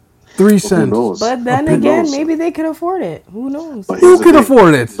 0.00003 cents. But then again, maybe they could afford it. Who knows? Who could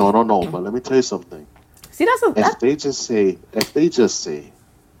afford it? No. But let me tell you something. See, if they just say,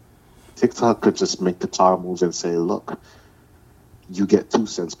 TikTok could just make the power move and say, look, you get 2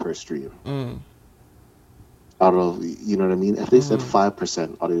 cents per stream. Out of, you know what I mean? If they said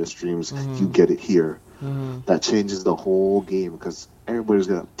 5% out of your streams, you get it here. That changes the whole game, because everybody's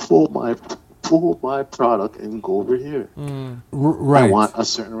gonna pull my product and go over here. Right. I want a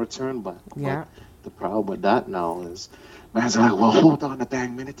certain return back. Yeah. But the problem with that now is, man's like, well, hold on a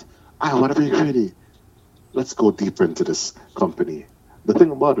dang minute. I want to be ready. Let's go deeper into this company. The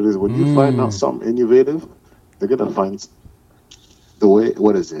thing about it is, when you find out something innovative, they're gonna find the way.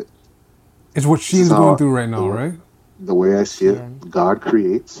 What is it? It's what Sheen's going through right now, right? The way I see it, God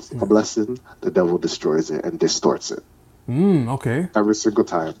creates a blessing, the devil destroys it and distorts it. Okay. Every single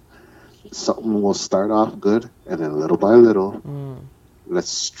time. Something will start off good, and then little by little, let's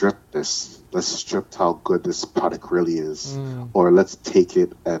strip this. Let's strip how good this product really is. Or let's take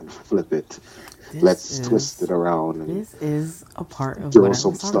it and flip it. Let's twist it around. And this is a part of throw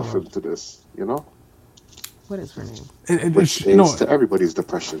some stuff into this, you know? What is her name? Which aids to everybody's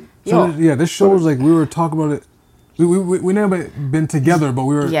depression. So this shows like we were talking about it. We never been together, but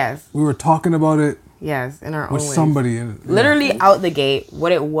we were talking about it. Yes, in our own with ways. somebody. Literally out the gate,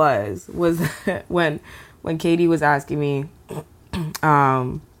 what it was when Katie was asking me,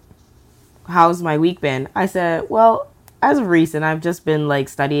 how's my week been? I said, well, as of recent, I've just been like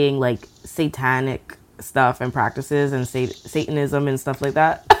studying like satanic stuff and practices and Satanism and stuff like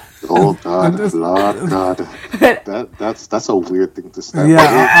that. Oh God, Lord God, that's a weird thing to start.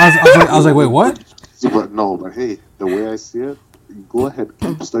 Yeah, I was like, wait, what? But hey, the way I see it, go ahead,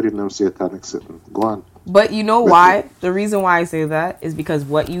 keep studying them satanic sitting. Go on. But you know why? The reason why I say that is because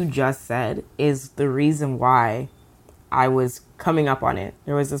what you just said is the reason why I was coming up on it.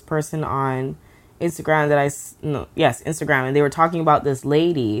 There was this person on Instagram Instagram, and they were talking about this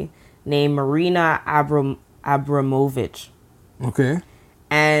lady named Marina Abramovich. Okay.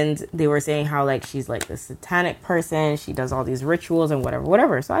 And they were saying how, like, she's like this satanic person. She does all these rituals and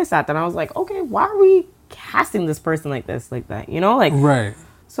whatever. So I sat there and I was like, okay, why are we casting this person like this, like that? You know, like, right.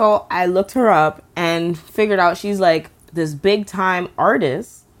 So I looked her up and figured out she's like this big time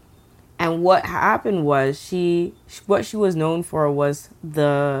artist. And what happened was what she was known for was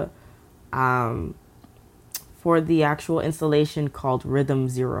for the actual installation called Rhythm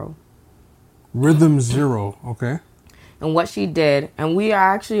Zero. Rhythm Zero, okay. And what she did, and we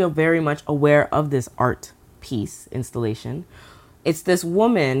are actually very much aware of this art piece installation. It's this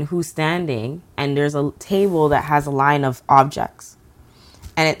woman who's standing, and there's a table that has a line of objects.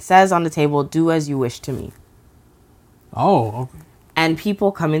 And it says on the table, "Do as you wish to me." Oh, okay. And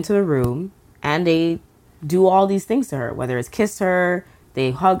people come into the room, and they do all these things to her, whether it's kiss her,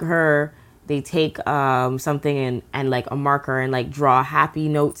 they hug her, they take something and like a marker and like draw happy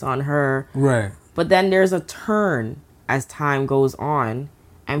notes on her. Right. But then there's a turn as time goes on,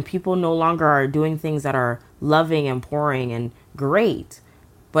 and people no longer are doing things that are loving and pouring and great,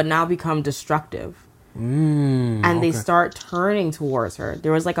 but now become destructive. And they start turning towards her.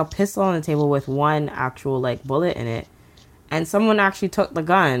 There was like a pistol on the table with one actual like bullet in it, and someone actually took the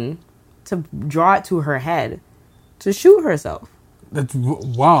gun to draw it to her head to shoot herself. That's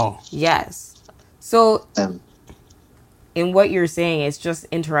wow. Yes. So in what you're saying, it's just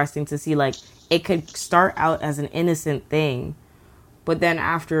interesting to see, like, it could start out as an innocent thing, but then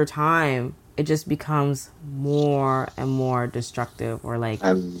after time, it just becomes more and more destructive or like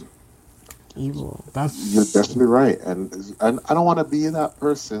evil. You're definitely right, and I don't want to be that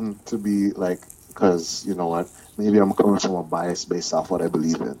person to be like, because you know what, maybe I'm coming from a bias based off what I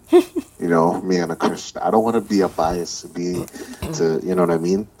believe in. You know, me and a Christian, I don't want to be a bias to you know what I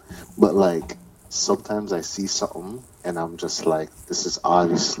mean. But like sometimes I see something and I'm just like, this is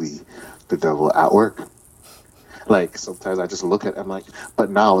obviously the devil at work. Like sometimes I just look at it, I'm like, but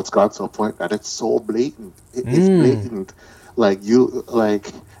now it's got to a point that it's so blatant. It's blatant. Like you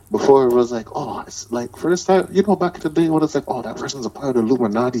like. Before it was like, oh, it's like first time, you know, back in the day when it's like, oh, that person's a part of the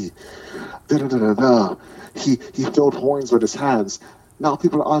Illuminati. Da-da-da-da-da. He filled horns with his hands. Now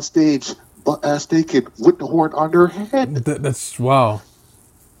people are on stage, butt ass naked, with the horn on their head. That's wow.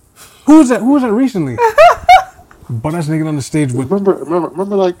 Who was that? Who was that recently? Butt ass naked on the stage with.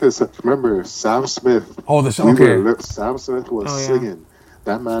 Remember like this. Remember Sam Smith? Oh, this okay. Sam Smith was singing.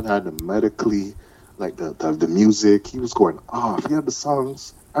 That man had the medically, like the music. He was going off. He had the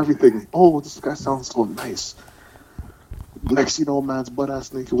songs. Everything. Oh, this guy sounds so nice. Next, you know, man's butt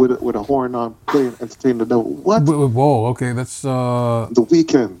ass naked with a horn on, playing, entertaining the devil. What? Whoa, okay, that's The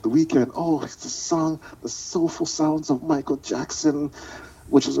Weeknd. Oh, it's the song, the soulful sounds of Michael Jackson,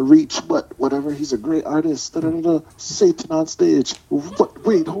 which is a reach, but whatever. He's a great artist. Satan on stage. What?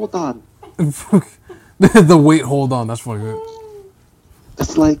 Wait, hold on. The wait, hold on. That's funny.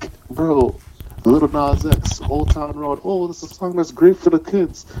 It's like, bro. Little Nas X, Old Town Road. Oh, this is a song that's great for the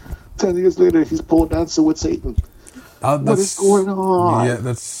kids. 10 years later, he's pole dancing with Satan. What is going on? Yeah,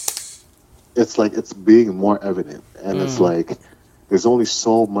 that's... It's like it's being more evident. And it's like there's only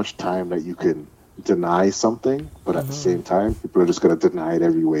so much time that you can deny something, but at the same time, people are just going to deny it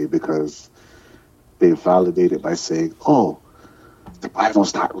every way because they validate it by saying, oh, the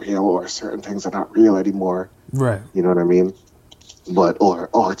Bible's not real or certain things are not real anymore. Right. You know what I mean? But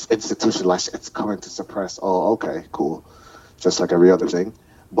it's institutionalized. It's coming to suppress. Oh, okay, cool. Just like every other thing.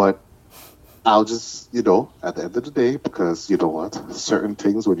 But I'll just, you know, at the end of the day, because you know what, certain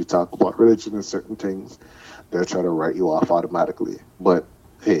things when you talk about religion and certain things, they're trying to write you off automatically. But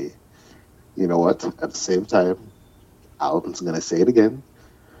hey, you know what? At the same time, I'm gonna say it again.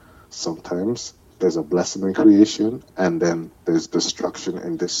 Sometimes there's a blessing in creation, and then there's destruction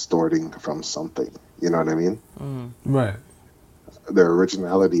and distorting from something. You know what I mean? Right. The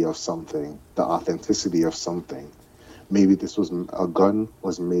originality of something, the authenticity of something. Maybe this was a gun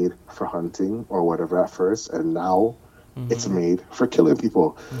was made for hunting or whatever at first, and now it's made for killing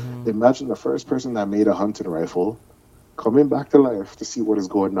people. Imagine the first person that made a hunting rifle coming back to life to see what is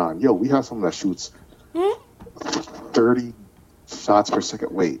going on. Yo, we have something that shoots 30 shots per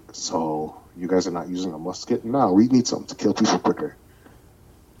second. Wait, so you guys are not using a musket? No, we need something to kill people quicker.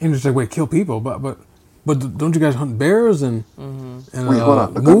 And it's like, wait, kill people, but don't you guys hunt bears and wait, hold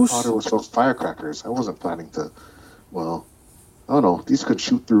on. The moose? gunpowder was for firecrackers. I wasn't planning to. Well, I don't know. These could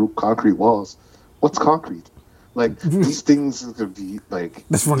shoot through concrete walls. What's concrete? Like these things could be like.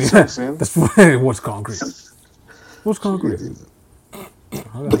 That's funny. You see what I'm saying? That's funny. What's concrete? What's concrete? But you see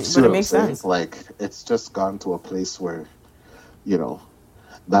But it what I'm makes saying? sense. Like it's just gone to a place where, you know,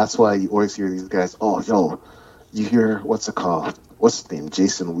 that's why you always hear these guys. Oh, yo, you hear what's it called? What's his name?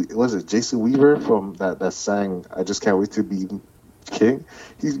 Was it Jason Weaver from that sang "I Just Can't Wait to Be King"?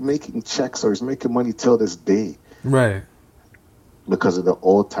 He's making checks or he's making money till this day Right. because of the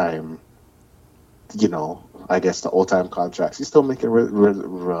old time. You know, I guess the old time contracts. He's still making.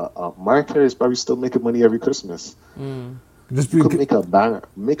 Mariah Carey is probably still making money every Christmas. Just You could make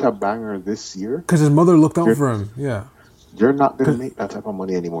a banger this year. because his mother looked out for him. Yeah. You're not gonna make that type of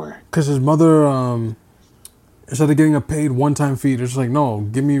money anymore. Because his mother, instead of getting a paid one-time fee, they're just like, no,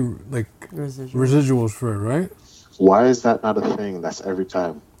 give me like residuals for it, right? Why is that not a thing? That's every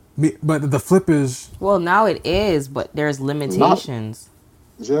time. But the flip is, Well, now it is, but there's limitations.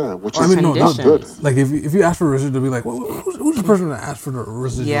 Yeah, which I is mean, no, not good. like if you ask for a residual, they'll be like, well, who's the person that asked for the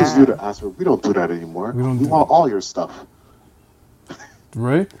residual? Yeah. It's you to ask for. We don't do that anymore. We want all your stuff.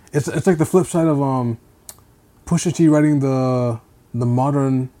 Right? It's like the flip side of Pusha T writing the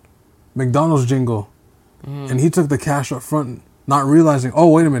modern McDonald's jingle, and he took the cash up front, not realizing,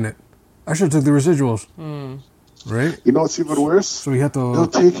 oh wait a minute, I should have took the residuals, right? You know what's even worse? So he had to. They'll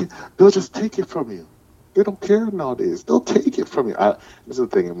take it. They'll just take it from you. They don't care nowadays. They'll take it from you. This is the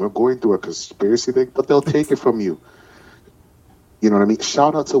thing, and we're going through a conspiracy thing, but they'll take it from you. You know what I mean?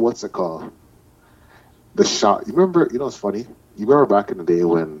 Shout out to what's it called? The shot. You remember? You know what's funny? You remember back in the day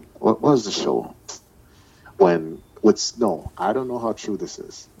when what was the show? When with Snow. I don't know how true this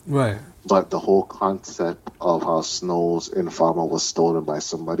is. Right. But the whole concept of how Snow's Informer was stolen by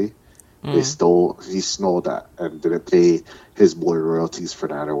somebody. He stole that and didn't pay his boy royalties for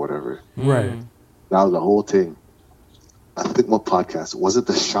that or whatever. Right. That was the whole thing. I think what podcast was it?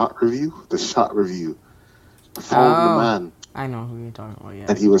 The Shot Review. The Shot Review. Following the man, I know who you're talking about. Yeah.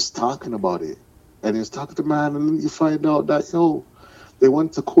 and he was talking about it, and he was talking to the man, and then you find out that they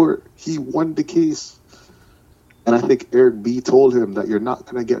went to court. He won the case, and I think Eric B told him that you're not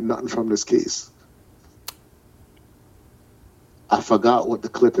gonna get nothing from this case. I forgot what the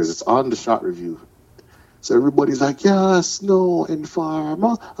clip is. It's on the Shot Review. So everybody's like, yes, no,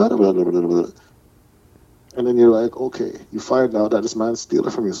 Informer. And then you're like, okay, you find out that this man's stealing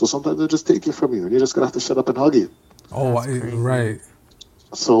from you. So sometimes they'll just take it from you, and you're just going to have to shut up and hug it. Oh, right.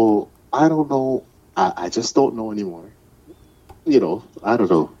 So I don't know. I just don't know anymore. I don't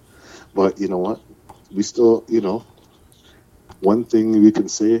know. But you know what? We still, one thing we can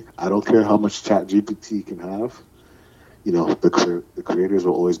say, I don't care how much ChatGPT can have. The creators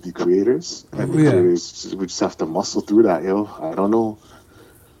will always be creators. And the creators, we just have to muscle through that, I don't know.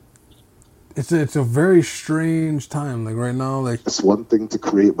 It's a very strange time, like right now, like it's one thing to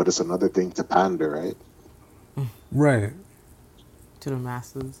create, but it's another thing to pander, right? Right. To the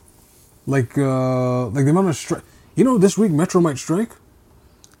masses. Like the amount of strike. This week Metro might strike.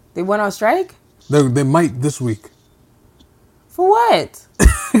 They went on strike? They might this week. For what?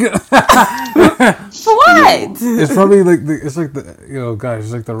 For what? It's probably like guys,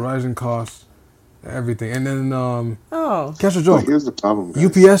 it's like the rising costs, everything, and then catch a joke. But here's the problem, guys.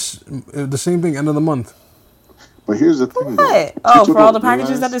 UPS, the same thing, end of the month. But here's the thing. What? For all the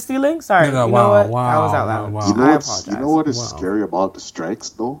packages that they're stealing? Sorry. No, you know what? wow, I was out loud. wow. I apologize. You know what is scary about the strikes,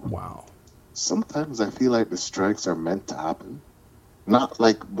 though? Wow. Sometimes I feel like the strikes are meant to happen. Not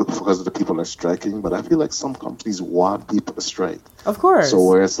like because of the people are striking, but I feel like some companies want people to strike. Of course. So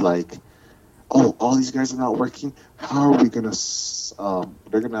where it's like, all these guys are not working. How are we gonna?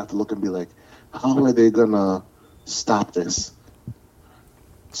 They're gonna have to look and be like, how are they gonna stop this?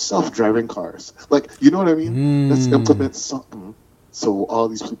 Self-driving cars, like, you know what I mean? Let's implement something so all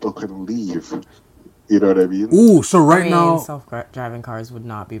these people can leave. You know what I mean? Ooh, so now self-driving cars would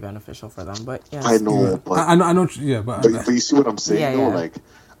not be beneficial for them, but yes. I know, but I know, yeah, but you see what I'm saying? Yeah. Like,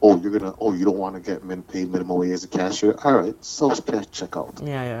 you don't want to get paid minimum wage as a cashier. All right, self-checkout.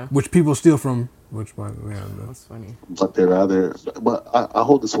 Yeah. Which people steal from. Which, by the way, That's funny. But they're rather. But I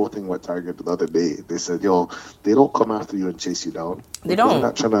hold this whole thing with Target the other day. They said, they don't come after you and chase you down. They don't. They're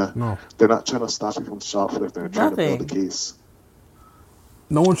not trying to. No. They're not trying to stop you from shoplifting. They're trying to build a case.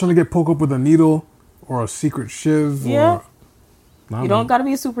 No one's trying to get poked up with a needle or a secret shiv. Yeah. You don't got to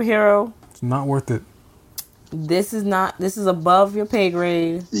be a superhero. It's not worth it. This is above your pay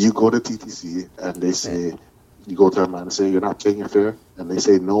grade. You go to TTC and they say, you go to a man and say, you're not paying your fare. And they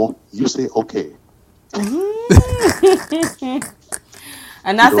say no. You say, okay.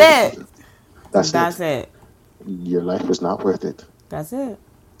 And that's it. That's it. Your life is not worth it. That's it.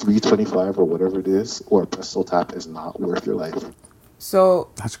 $3.25 or whatever it is, or a Presto Tap is not worth your life. So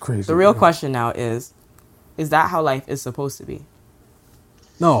that's crazy. The real question now is Is that how life is supposed to be?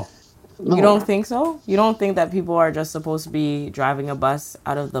 No. You don't think so? You don't think that people are just supposed to be driving a bus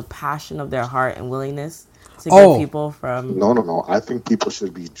out of the passion of their heart and willingness to get people from... No. I think people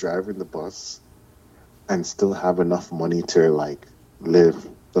should be driving the bus and still have enough money to, like, live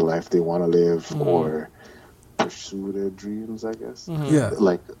the life they want to live or pursue their dreams, I guess. Yeah.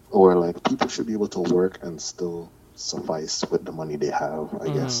 Like, or, like, people should be able to work and still suffice with the money they have, I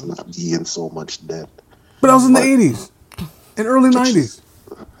guess, not be in so much debt. But that was in the 80s. In early 90s.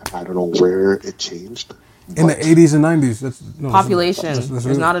 I don't know where it changed. In the 80s and 90s. Population.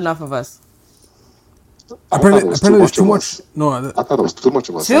 There's not enough of us. Apparently there's too much. No, I thought it was too much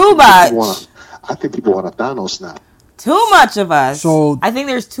of us. Too much. I think people want a Thanos snap. Too much of us. So I think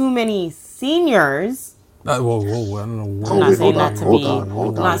there's too many seniors. Whoa, I don't know. I'm not saying that to be.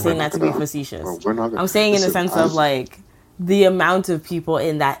 I'm not saying that to be facetious. I'm saying in the sense of like the amount of people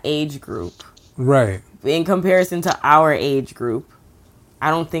in that age group. Right. In comparison to our age group, I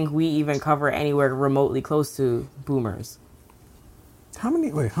don't think we even cover anywhere remotely close to boomers. How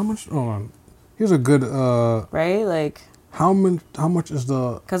much? Hold on. Here's a good. Right? Like. How much is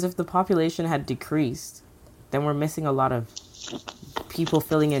the? Because if the population had decreased, then we're missing a lot of people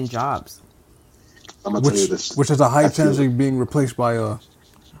filling in jobs. I'm gonna tell you this. Which has a high chance of being replaced by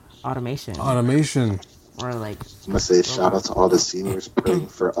automation. Or like. I'm gonna say shout out to all the seniors praying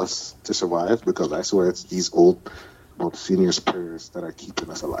for us to survive, because I swear it's these old seniors' prayers that are keeping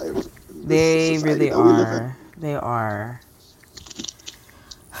us alive. They really are. They are.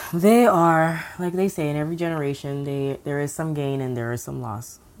 They are. Like they say, in every generation, there is some gain and there is some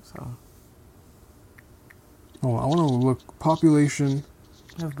loss. So. Oh, I want to look population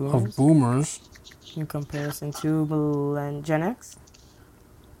of boomers in comparison to Gen X,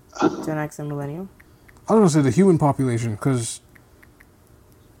 Gen X and millennial. I was gonna say the human population, because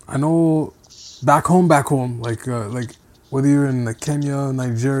I know back home, like whether you're in like Kenya,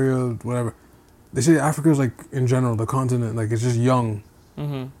 Nigeria, whatever, they say Africa is like in general the continent, like it's just young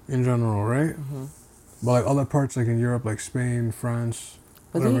in general, right? But like other parts like in Europe, like Spain, France,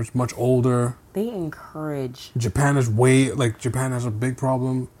 whatever, it's much older. They encourage. Japan has a big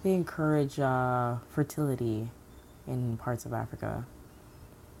problem. They encourage fertility in parts of Africa.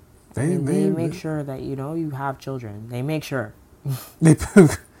 They make sure that you have children. They make sure. They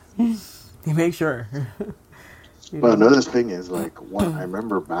make sure. But another thing is, like, what I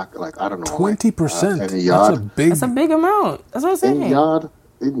remember back, like, I don't know, 20%. That's a big amount. That's what I'm saying.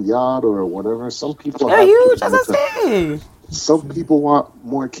 In Yard or whatever, some people they're huge. That's what I'm saying. Some people want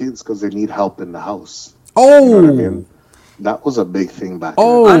more kids because they need help in the house. Oh, you know what I mean? That was a big thing back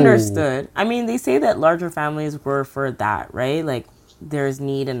then. Understood. I mean, they say that larger families were for that, right? Like, there's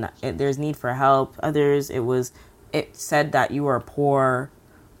need for help. Others, it said that you were poor.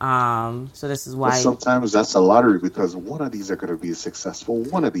 So this is why. But sometimes that's a lottery, because one of these are going to be successful.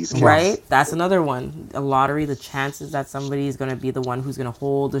 One of these kids. Right? That's another one. A lottery, the chances that somebody is going to be the one who's going to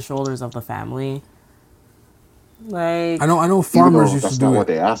hold the shoulders of the family. Like, I know farmers used to do it. That's not what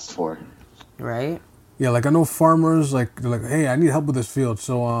they asked for. Right? Yeah, like I know farmers, like they're like, hey, I need help with this field,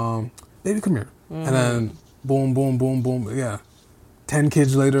 so baby, come here. And then boom, boom, boom, boom. Yeah. 10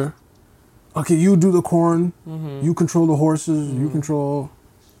 kids later. Okay, you do the corn. You control the horses. You control.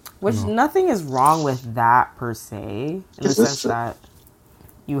 Which nothing is wrong with that per se, in the sense that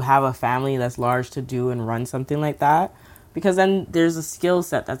you have a family that's large to do and run something like that, because then there's a skill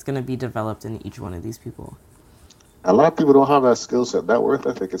set that's going to be developed in each one of these people. A lot of people don't have that skill set. That work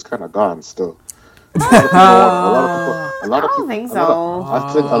ethic is kind of gone still. I don't think so.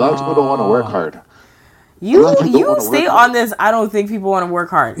 I think a lot of people don't want to work hard. You stay on this. I don't think people want to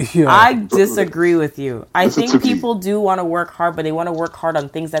work hard. Yeah. I disagree with you. I think people do want to work hard, but they want to work hard on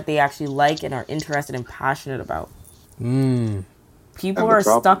things that they actually like and are interested and passionate about. People are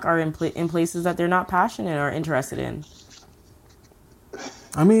stuck in places that they're not passionate or interested in.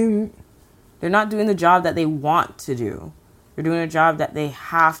 I mean, they're not doing the job that they want to do. They're doing a job that they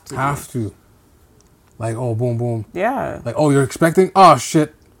have to. Like, oh, boom, boom. Yeah. Like, oh, you're expecting? Oh,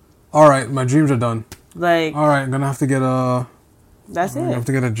 shit. All right, my dreams are done. Like, all right, I'm gonna have to get a. That's it. I have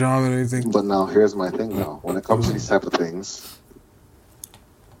to get a job and anything. But now here's my thing. Now, when it comes to these type of things,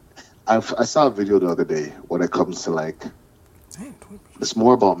 I saw a video the other day. When it comes to like, it's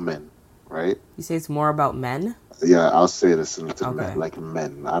more about men, right? You say it's more about men? Yeah, I'll say this to men, like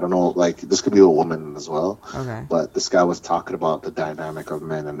men. I don't know, like this could be a woman as well. Okay. But this guy was talking about the dynamic of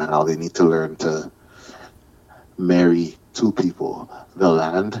men and how they need to learn to marry two people, the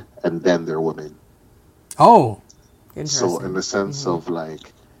land and then their women. Oh. So in the sense of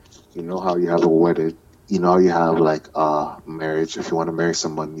like, you know how you have a wedded you know, you have like marriage. If you want to marry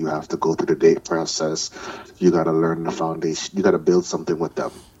someone, you have to go through the date process. You got to learn the foundation. You got to build something with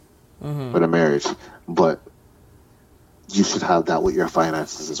them with a marriage. But you should have that with your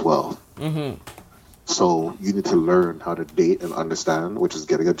finances as well. So you need to learn how to date and understand, which is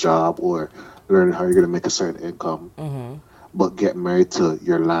getting a job or learning how you're going to make a certain income. But get married to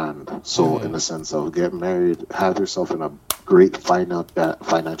your land. So in the sense of get married, have yourself in a great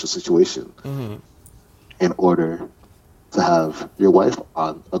financial situation in order to have your wife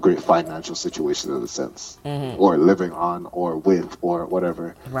on a great financial situation in a sense, or living on or with or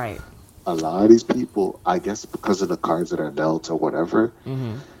whatever. Right. A lot of these people, I guess because of the cards that are dealt or whatever,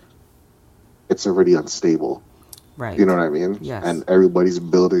 it's already unstable. Right. You know what I mean? Yes. And everybody's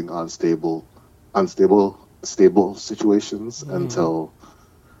building on stable situations until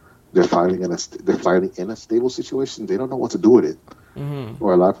they're finally in a stable situation. They don't know what to do with it,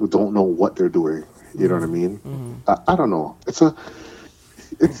 or a lot of people don't know what they're doing. You know what I mean? I don't know. It's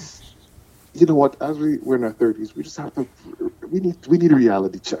you know what? As we're in our 30s, we just have to. We need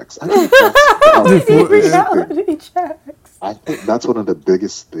reality checks. I think that's we need reality checks. I think that's one of the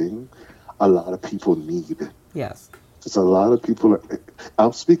biggest thing a lot of people need. Yes. Just a lot of people.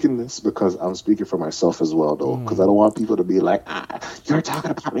 I'm speaking this because I'm speaking for myself as well, though, because I don't want people to be like, "You're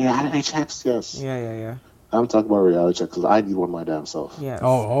talking about reality checks." Yes. Yeah. I'm talking about reality checks because I need one my damn self. Yes.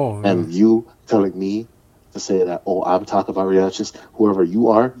 And you telling me to say that, I'm talking about reality checks. Whoever you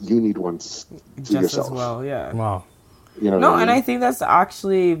are, you need one to just yourself. as well. Yeah. Wow. You know No, what I mean? and I think that's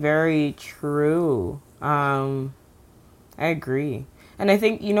actually very true. I agree. And I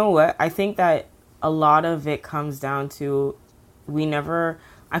think, you know what? I think that a lot of it comes down to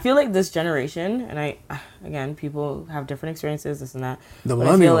I feel like this generation, and again, people have different experiences, this and that. The but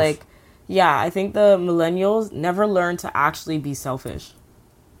I feel millennials. like, I think the millennials never learn to actually be selfish.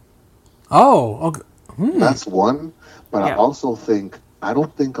 Oh, okay. That's one. But Yeah. I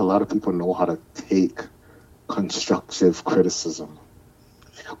don't think a lot of people know how to take constructive criticism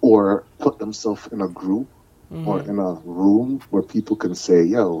or put themselves in a group or in a room where people can say,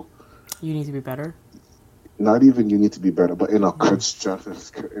 yo, You need to be better. not even you need to be better, but in a constructive,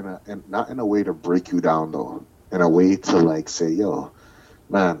 not in a way to break you down, though. In a way to like say, yo,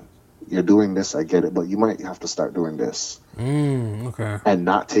 man, you're doing this, I get it, but you might have to start doing this. Okay. And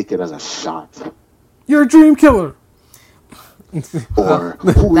not take it as a shot. You're a dream killer. Or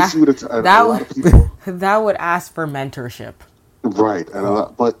who is you to a lot of people. That would ask for mentorship. Right.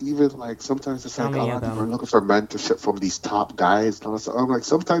 And but even like sometimes it's like a many lot of of people are them? looking for mentorship from these top guys. And all that stuff. I'm like,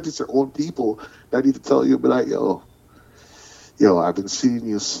 sometimes it's your own people that need to tell you, be like, yo, I've been seeing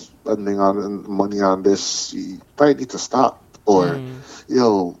you spending on money on this. You might need to stop. Or,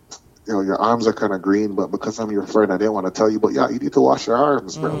 yo, your arms are kind of green, but because I'm your friend, I didn't want to tell you. But yeah, you need to wash your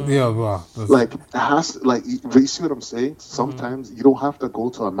arms, bro. Yeah, wow. Like, you see what I'm saying? Sometimes you don't have to go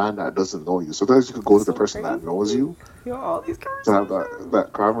to a man that doesn't know you. Sometimes you could go to the person that knows you All these guys. to have that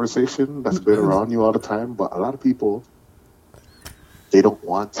conversation that's been around you all the time. But a lot of people, they don't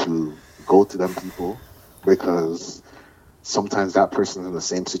want to go to them people because sometimes that person's in the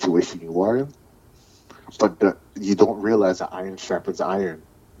same situation you are in. But you don't realize that iron sharpens iron.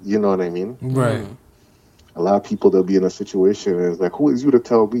 You know what I mean? Right. A lot of people, they'll be in a situation and it's like, who is you to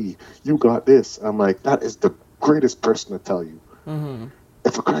tell me you got this? I'm like, that is the greatest person to tell you.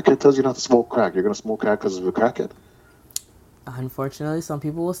 If a crackhead tells you not to smoke crack, you're going to smoke crack because of a crackhead? Unfortunately, some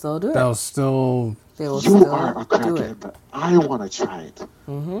people will still do it. That was still. They will You still are a do crackhead, it. but I want to try it.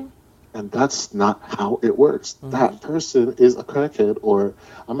 And that's not how it works. That person is a crackhead, or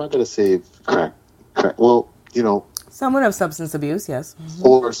I'm not going to say crack. Well, Someone of substance abuse, yes.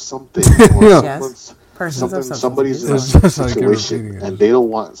 or something. Or Yes. Persons of substance somebody's in a abuse. It's just like you're situation repeating it. and they don't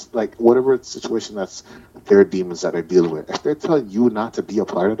want, like, whatever situation that's their demons that they're dealing with. If they're telling you not to be a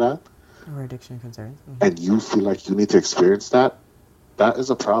part of that, Or addiction concerns. and you feel like you need to experience that, that is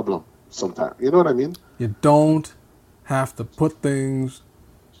a problem sometimes. You know what I mean? You don't have to put things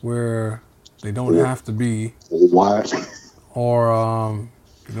where they don't have to be, Why? or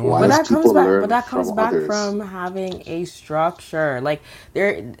you know, Why But does that comes people back. learn But that comes from back others? from having a structure. Like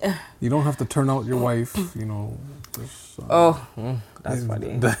there. you don't have to turn out your wife. You know. Just, That's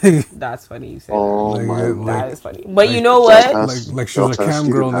funny. like That's funny. You say Oh Like, my like- God. that is funny. But you know what? she was a cam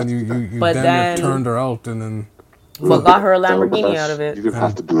girl, and then you But then then- turned her out, and then But got her a Lamborghini out of You it. didn't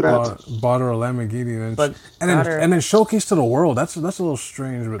have to do that. bought her a Lamborghini, But and got her- then showcase to the world. That's a little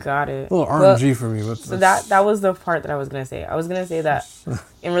strange, but Got it. a little But- RNG for me. But So that was the part that I was gonna say. I was gonna say that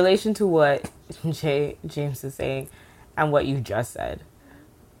in relation to what James is saying and what you just said.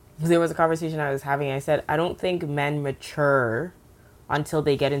 There was a conversation I was having. I said I don't think men mature until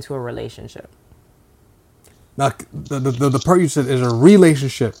they get into a relationship. Now, the part you said is a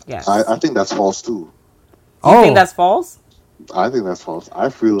relationship. Yes. I think that's false too. You think that's false? I think that's false. I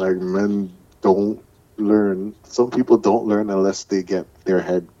feel like men don't learn. Some people don't learn unless they get their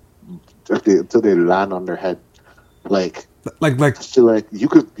head, until they land on their head. Like I feel like you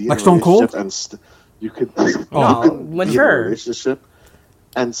could be in a Stone Cold, and you could mature be in a relationship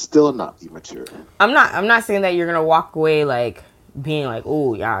and still not be mature. I'm not saying that you're gonna walk away like being like,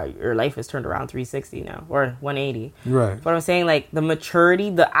 oh yeah, your life is turned around 360 now or 180. Right. But I'm saying like the maturity,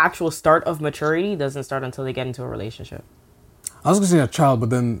 the actual start of maturity doesn't start until they get into a relationship. I was gonna say a child, but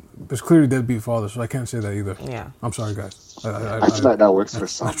then there's clearly deadbeat fathers, so I can't say that either. Yeah. I'm sorry, guys. I feel like that works for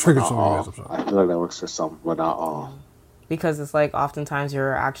some. I triggered some of you guys. I'm sorry. I feel like that works for some, but not all. Because it's like oftentimes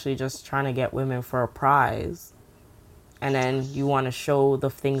you're actually just trying to get women for a prize, and then you want to show the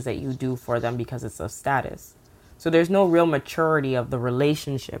things that you do for them because it's a status. So there's no real maturity of the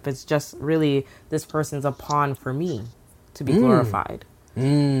relationship. It's just really this person's a pawn for me to be glorified.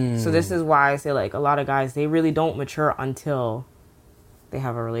 So this is why I say like a lot of guys, they really don't mature until they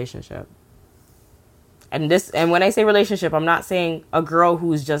have a relationship. And when I say relationship, I'm not saying a girl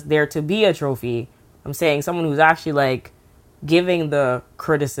who's just there to be a trophy. I'm saying someone who's actually like giving the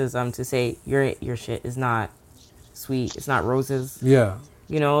criticism to say your shit is not sweet, it's not roses. Yeah.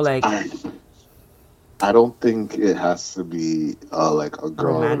 You know, like I don't think it has to be like a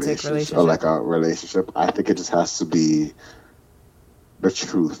girl relationship or like a relationship. I think it just has to be the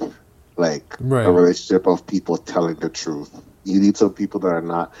truth, like a relationship of people telling the truth. You need some people that are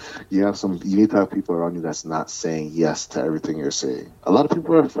not. You need to have people around you that's not saying yes to everything you're saying. A lot of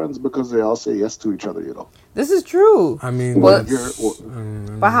people are friends because they all say yes to each other. You know. This is true. I mean, but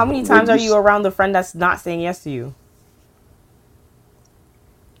how many times are you around the friend that's not saying yes to you?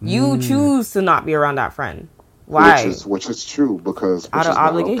 You choose to not be around that friend. Why? Which is true because out of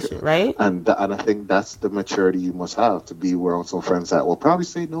obligation, right? And I think that's the maturity you must have to be around some friends that will probably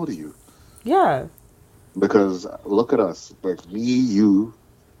say no to you. Yeah. Because look at us, like me, you,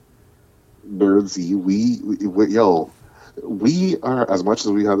 Birdsy, we are, as much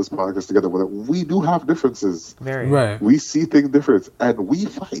as we have this podcast together, we do have differences. Very. Right. We see things different, and we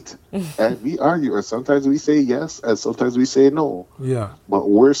fight, and we argue, and sometimes we say yes, and sometimes we say no. Yeah. But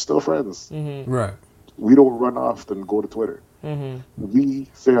we're still friends. Mm-hmm. Right. We don't run off and go to Twitter. Mm-hmm. We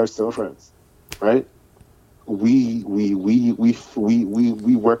say we're still friends, right? We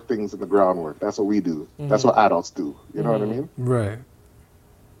work things in the groundwork. That's what we do. Mm-hmm. That's what adults do. You know what I mean? Right.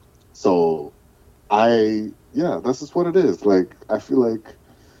 So, that's just what it is. Like, I feel like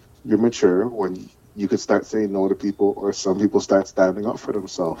you're mature when you could start saying no to people, or some people start standing up for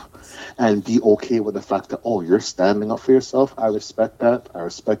themselves, and be okay with the fact that, oh, you're standing up for yourself. I respect that. I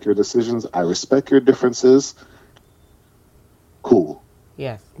respect your decisions. I respect your differences. Cool.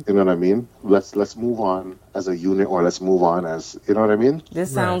 Yes. You know what I mean? Let's move on as a unit, or let's move on as, you know what I mean?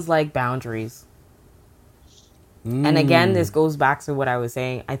 This sounds like boundaries. And again, this goes back to what I was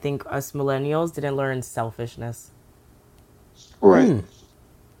saying. I think us millennials didn't learn selfishness. Right.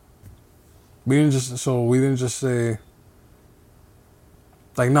 We didn't just say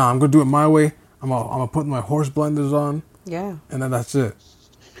like, nah, I'm gonna do it my way. I'm gonna put my horse blinders on. Yeah. And then that's it.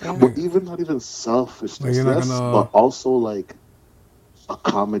 Yeah. But not even selfishness, but also like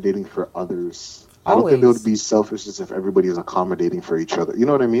accommodating for others. I don't think there would be selfishness if everybody is accommodating for each other. You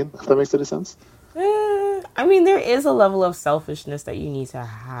know what I mean? If that makes any sense? I mean, there is a level of selfishness that you need to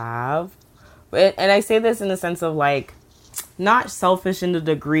have. And I say this in the sense of like, not selfish in the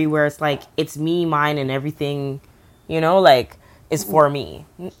degree where it's like, it's me, mine, and everything, you know, like, is for me.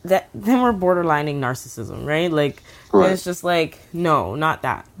 Then we're borderlining narcissism, right? Like, it's just like, no, not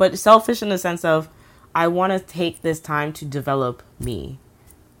that. But selfish in the sense of, I want to take this time to develop me.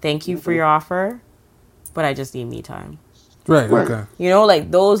 Thank you for your offer, but I just need me time. Right, okay. You know,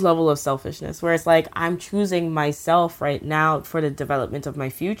 like those level of selfishness where it's like, I'm choosing myself right now for the development of my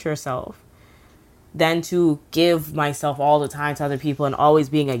future self, than to give myself all the time to other people and always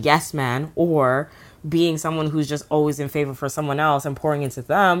being a yes man, or being someone who's just always in favor for someone else and pouring into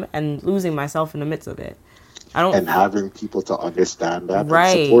them and losing myself in the midst of it. And having people to understand that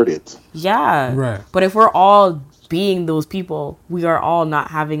and support it. Yeah. Right. But if we're all being those people, we are all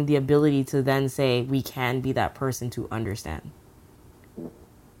not having the ability to then say we can be that person to understand.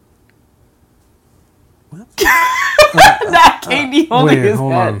 What? That KD holding his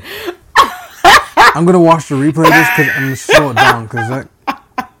hold head. on. I'm gonna watch the replay of this because I'm gonna slow it down because that, I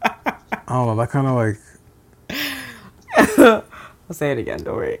don't know, that kind of like. I'll say it again.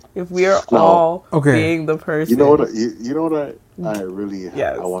 Don't worry. If we are all being the person, you know what I really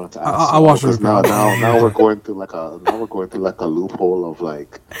I wanted to ask. I watched it now we're going through like a loophole of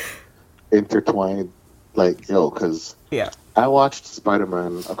like intertwined Like, yo, because Yeah. I watched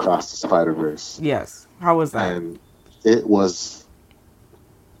Spider-Man Across the Spider-Verse, Yes. How was that? and it was,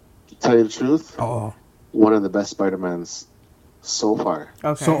 to tell you the truth, Oh, one of the best Spider-Mans so far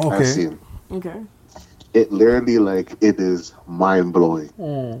Okay. so I've okay. seen. Okay. It literally, like, it is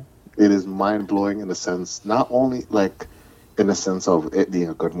mind-blowing. It is mind-blowing in the sense, not only, like, in the sense of it being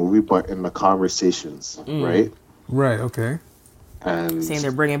a good movie, but in the conversations, right? Right. Okay. And Saying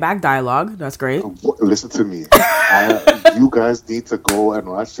they're bringing back dialogue. That's great. listen to me. You guys need to go and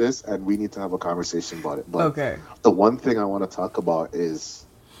watch this, and we need to have a conversation about it. But Okay. the one thing I want to talk about is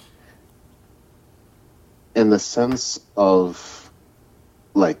in the sense of,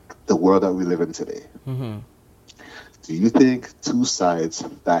 like, the world that we live in today. Do you think two sides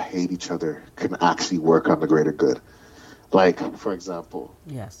that hate each other can actually work on the greater good? Like, for example,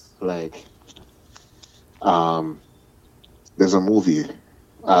 Yes. like, there's a movie.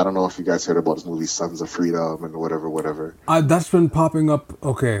 I don't know if you guys heard about this movie, Sons of Freedom and whatever. That's been popping up.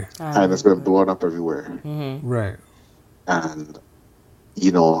 Okay. And it's been blowing up everywhere. Right. And,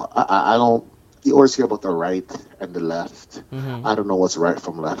 you know, I don't, you always hear about the right and the left. I don't know what's right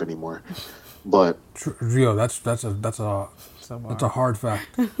from left anymore. But Yo, that's a hard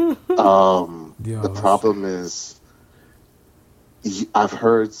fact. the problem is, I've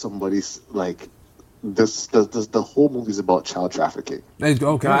heard somebody's, like, the whole movie's about child trafficking.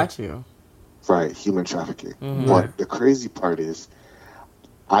 Okay. Got you. Right, human trafficking. But the crazy part is,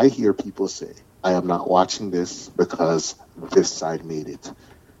 I hear people say, I am not watching this because this side made it.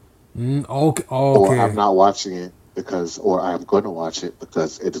 Okay. Or I'm not watching it because, or I'm going to watch it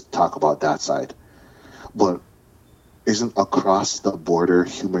because it talk about that side. But isn't across the border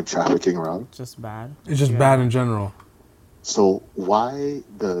human trafficking wrong? Just bad. It's just bad in general. So why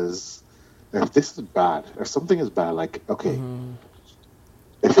does, if this is bad, if something is bad, like, okay,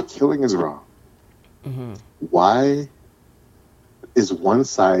 if killing is wrong, why is one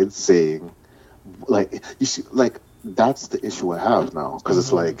side saying, like, you see, like, that's the issue I have now, because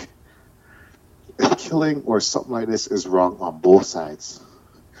it's like, if killing or something like this is wrong on both sides,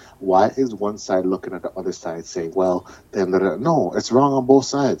 why is one side looking at the other side saying, well, then no, it's wrong on both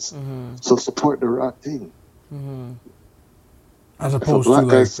sides, so support the right thing. As If a opposed black to,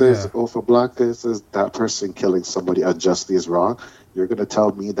 guy like, says, if a black guy says that person killing somebody unjustly is wrong, you're going to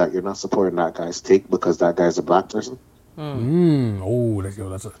tell me that you're not supporting that guy's take because that guy's a black person? Oh,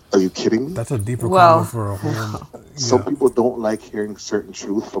 that's a. Are you kidding me? That's a deeper Well, convo for a whole. Some people don't like hearing certain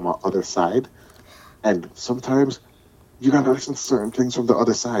truth from the other side, and sometimes you gotta listen to certain things from the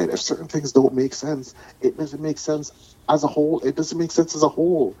other side. If certain things don't make sense, it doesn't make sense as a whole. It doesn't make sense as a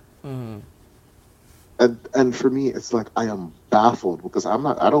whole. And for me, it's like I am baffled because I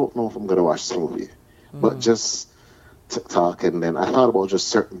don't know if I'm gonna watch this movie, but just TikTok, and then I thought about just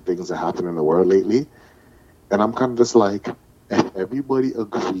certain things that happen in the world lately, and I'm kind of just like, if everybody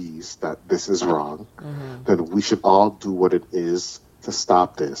agrees that this is wrong, then we should all do what it is to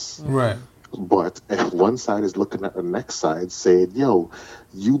stop this. Right. But if one side is looking at the next side saying, yo,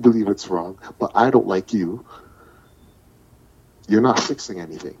 you believe it's wrong, but I don't like you, you're not fixing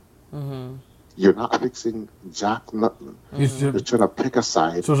anything. You're not fixing jack nothing. You're trying to pick a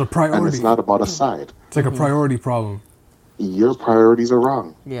side. So it's a priority. And it's not about a side. It's like a priority problem. Your priorities are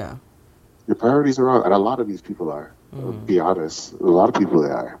wrong. Yeah. Your priorities are wrong. And a lot of these people are. Be honest. A lot of people they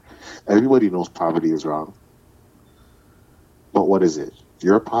are. Everybody knows poverty is wrong. But what is it?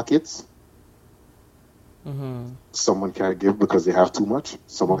 Your pockets? Someone can't give because they have too much.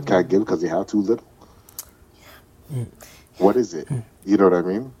 Someone can't give because they have too little. What is it? You know what I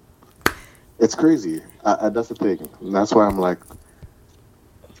mean? It's crazy. That's the thing. And that's why I'm like,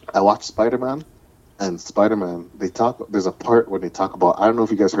 I watched Spider-Man, and Spider-Man, there's a part when they talk about, I don't know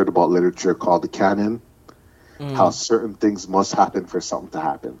if you guys heard about literature called the canon, how certain things must happen for something to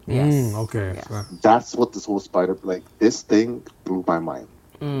happen. Yes. Okay. Yes. That's what this whole this thing blew my mind,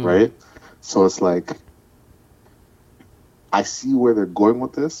 right? So it's like, I see where they're going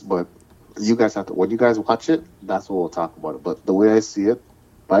with this, but you guys have to, when you guys watch it, that's what we'll talk about it. But the way I see it,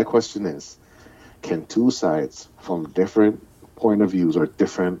 my question is, can two sides from different point of views or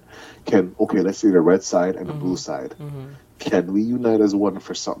let's say the red side and the blue side, can we unite as one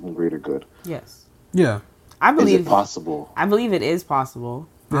for something greater good? Yes. Yeah. Is it possible? I believe it is possible.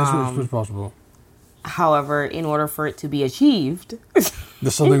 That's what's possible. However, in order for it to be achieved,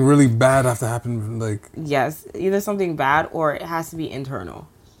 There's something really bad have to happen. Like, yes, either something bad or it has to be internal.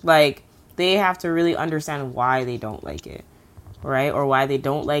 Like, they have to really understand why they don't like it, right? Or why they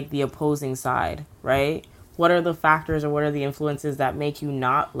don't like the opposing side, right? What are the factors or what are the influences that make you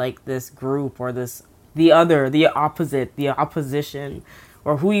not like this group or the opposite, the opposition,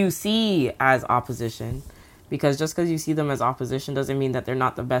 or who you see as opposition. Because just because you see them as opposition doesn't mean that they're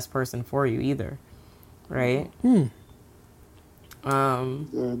not the best person for you either. Right? Yeah,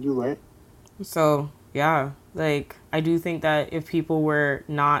 you're right. So, yeah, like, I do think that if people were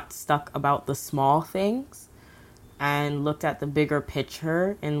not stuck about the small things and looked at the bigger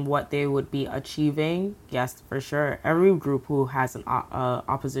picture and what they would be achieving, yes, for sure, every group who has an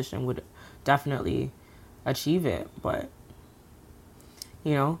opposition would definitely achieve it. But,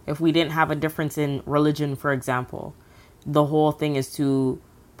 you know, if we didn't have a difference in religion, for example, the whole thing is to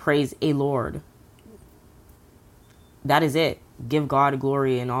praise a Lord. That is it. Give God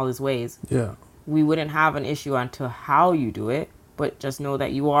glory in all his ways. Yeah. We wouldn't have an issue onto how you do it, but just know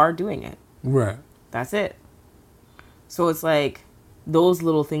that you are doing it. Right. That's it. So it's like those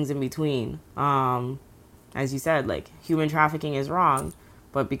little things in between. As you said, like, human trafficking is wrong,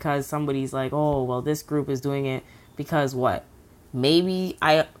 but because somebody's like, oh, well, this group is doing it because what? Maybe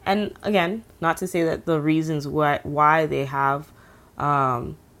and again, not to say that the reasons why they have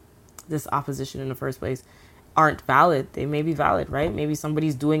this opposition in the first place aren't valid. They may be valid, right? Maybe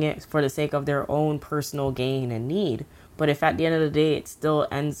somebody's doing it for the sake of their own personal gain and need. But if at the end of the day it still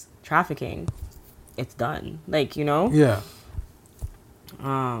ends trafficking, it's done. Like, you know? Yeah.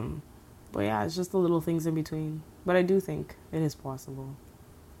 But yeah, it's just the little things in between. But I do think it is possible.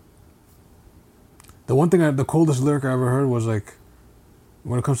 The one thing, the coldest lyric I ever heard was like,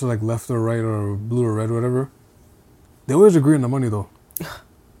 when it comes to like left or right or blue or red or whatever, they always agree on the money though.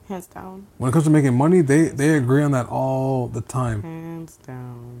 Hands down. When it comes to making money, they agree on that all the time. Hands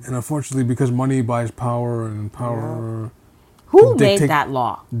down. And unfortunately, because money buys power and power... Who made that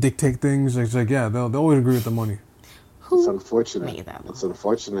law? Dictate things. It's like, yeah, they'll always agree with the money. It's unfortunate. Made that law? It's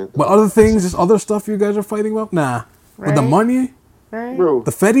unfortunate. But other things, this other stuff you guys are fighting about? Nah. Right? But the money? Right? Bro,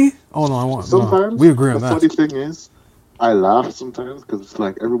 The Fetty? Oh, no, I want... sometimes No, we agree on the that. funny thing is, I laugh sometimes because it's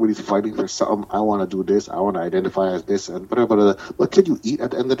like everybody's fighting for something. I want to do this. I want to identify as this and whatever. What can you eat at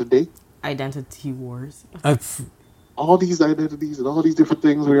the end of the day? Identity wars. All these identities and all these different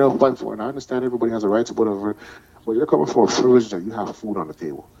things we're gonna fight for. And I understand everybody has a right to whatever, but you're coming from a privilege that you have food on the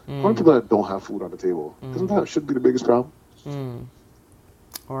table. How many people that don't have food on the table? Isn't that should be the biggest problem?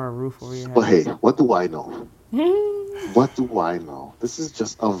 Or a roof over your head. But hey, what do I know? What do I know? This is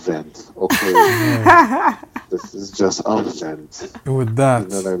just a vent, okay? This is just a vent. And with that, You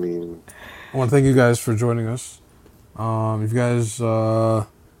know what I mean? I want to thank you guys for joining us. If you guys have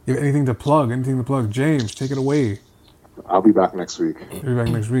anything to plug, James, take it away. I'll be back next week. You'll be back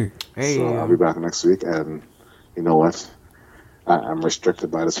next week. Hey. So I'll be back next week, and you know what? I'm restricted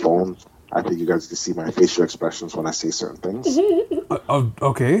by this phone. I think you guys can see my facial expressions when I say certain things.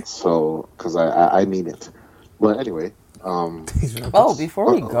 Okay. So, because I mean it. But anyway, Oh,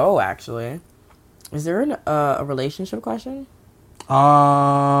 before we go, actually, is there a relationship question?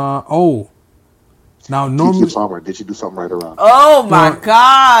 Oh. Now, Kiki normally, Palmer, did you do something right or wrong? Oh my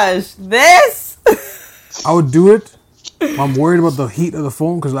gosh, this! I would do it. I'm worried about the heat of the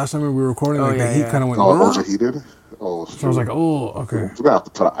phone because last time we were recording, like the heat kind of went. Oh, overheated? Oh, So I was like, oh, okay. We're gonna have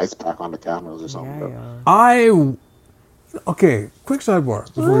to put an ice pack on the cameras or something. Okay, quick sidebar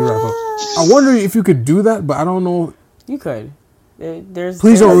before we wrap up. I wonder if you could do that, but I don't know. You could.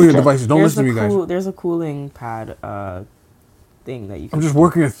 Please don't ruin your devices. Don't listen to me, guys. There's a cooling pad thing that you can. I'm just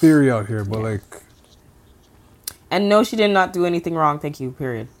working a theory out here, but like. And no, she did not do anything wrong. Thank you,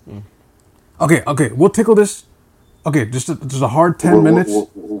 period. Okay, we'll tickle this. Okay, just a hard 10 minutes.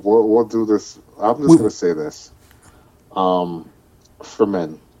 We'll do this. I'm just going to say this. For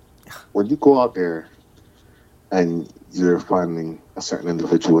men, when you go out there and you're finding a certain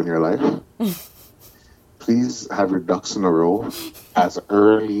individual in your life, please have your ducks in a row as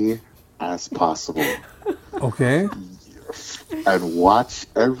early as possible. Okay. And watch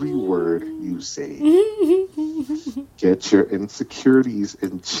every word you say. Get your insecurities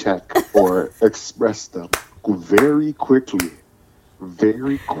in check or express them very quickly and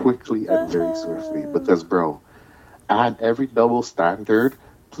very swiftly. Because, bro, at every double standard,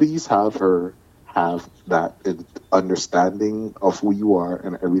 please have her have that understanding of who you are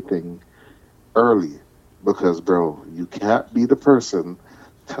and everything early. Because, bro, you can't be the person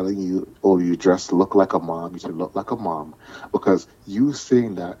telling you, oh, you just look like a mom, you should look like a mom. Because you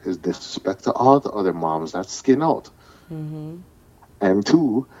saying that is disrespect to all the other moms that skin out. Mm-hmm. And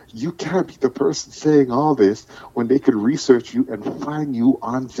two, you can't be the person saying all this when they could research you and find you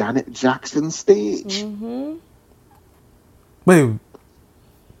on Janet Jackson's stage. Mm-hmm. Wait.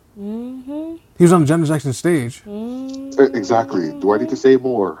 Mm-hmm. He was on Janet Jackson's stage. Exactly. Do I need to say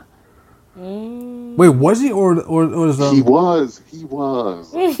more? Wait, was he or was He was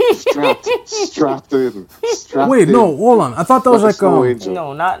strapped in. Wait, no, hold on. I thought that was like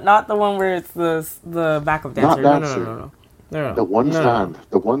No, not the one where it's the backup dancer. Not dancer. No. The one fan,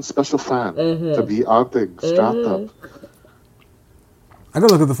 the one special fan to be on things, strapped up. I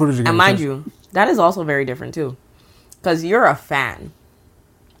gotta look at the footage again. And mind you, that is also very different too, because you're a fan,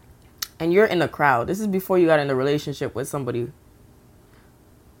 and you're in the crowd. This is before you got in a relationship with somebody.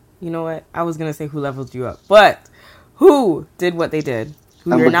 You know what? I was gonna say who leveled you up, but who did what they did?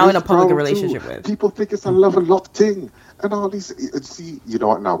 Who you're now in a public relationship with? People think it's a level up thing, and all these. See, you know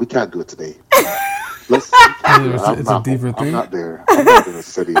what? No, we can't do it today. It's a deeper thing. I'm not there. I'm not in the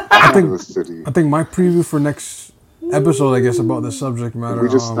city. I think my preview for next episode, I guess, about the subject matter. We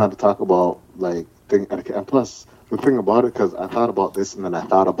just had to talk about like thing, and plus the thing about it, because I thought about this, and then I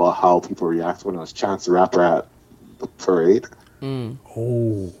thought about how people react when it was Chance the Rapper at the parade.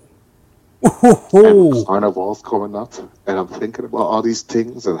 Oh. And Carnival's coming up, and I'm thinking about all these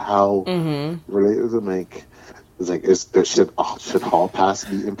things and how related to make. It's like, should hall pass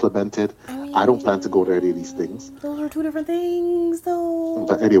be implemented? I don't plan to go to any of these things. Those are two different things, though.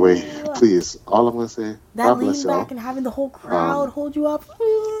 But anyway, please, all I'm gonna say, that God bless y'all. back and having the whole crowd hold you up.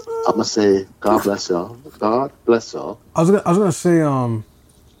 I'm gonna say, God bless y'all. God bless y'all. I was gonna say,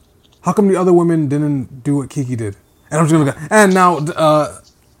 how come the other women didn't do what Kiki did? And I'm just gonna go,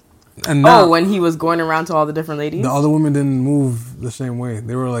 and now, when he was going around to all the different ladies, the other women didn't move the same way.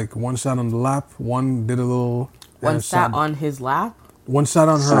 They were like, one sat on the lap, one did a little. One sat on his lap. One sat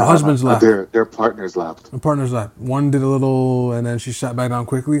on her husband's lap. Their partner's lap. Her partner's lap. One did a little, and then she sat back down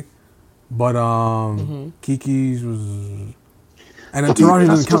quickly. But Kiki's was, and then Taraji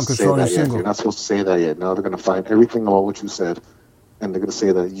doesn't count because Taraji's single. You're not supposed to say that yet. Now they're gonna find everything about what you said, and they're gonna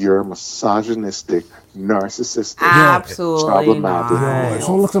say that you're misogynistic, narcissistic, absolutely not. Yo, if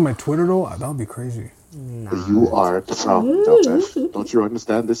someone looks at my Twitter though, that would be crazy. Nah. You are the problem, Delta. Don't you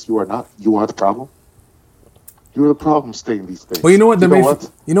understand this? You are not. You are the problem. You're the problem saying these things. Well, you know what? They're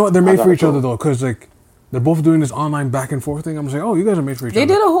made for each other though, because like they're both doing this online back and forth thing. I'm saying, oh, you guys are made for each other.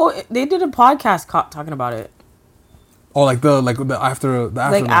 They did a podcast talking about it. Oh, like the after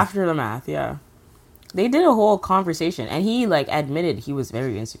the math, yeah. They did a whole conversation, and he like admitted he was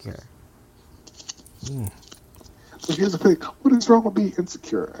very insecure. So here's the thing: what is wrong with being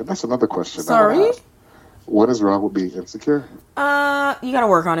insecure? And that's another question. Sorry, what is wrong with being insecure? You gotta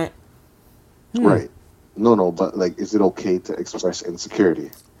work on it. Right. No, but like, is it okay to express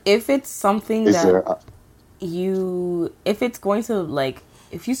insecurity? If it's something if it's going to like,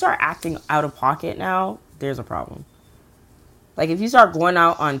 if you start acting out of pocket now, there's a problem. Like, if you start going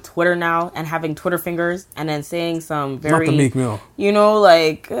out on Twitter now and having Twitter fingers and then saying some very, not the Meek Mill,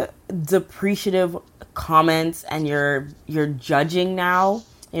 like depreciative comments, and you're judging now.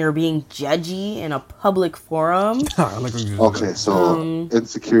 You're being judgy in a public forum. Okay, so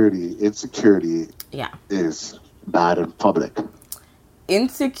insecurity is bad in public.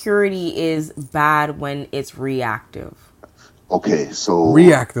 Insecurity is bad when it's reactive. Okay, so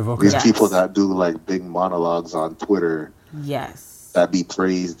reactive. Okay, these people that do like big monologues on Twitter, that be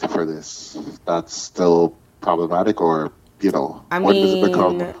praised for this, that's still problematic, or does it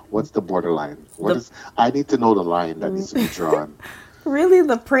become? What's the borderline? I need to know the line that needs to be drawn. Really,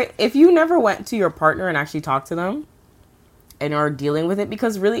 if you never went to your partner and actually talked to them and are dealing with it,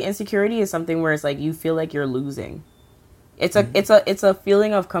 because really insecurity is something where it's like you feel like you're losing. It's a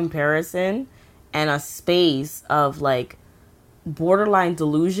feeling of comparison and a space of like borderline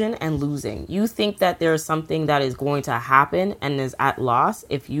delusion and losing. You think that there's something that is going to happen and is at loss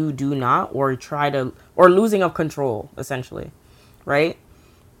if you do not, or losing of control, essentially, right?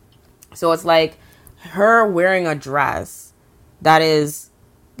 So it's like her wearing a dress that is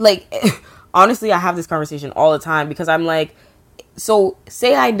like, honestly, I have this conversation all the time because I'm like, so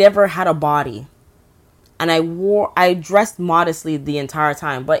say I never had a body and I dressed modestly the entire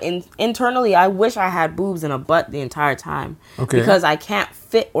time, but internally I wish I had boobs and a butt the entire time. Okay. Because I can't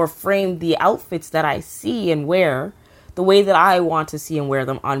fit or frame the outfits that I see and wear the way that I want to see and wear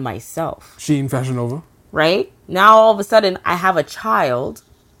them on myself. Shein Fashion Nova. Right? Now all of a sudden I have a child.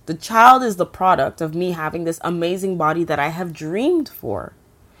 The child is the product of me having this amazing body that I have dreamed for.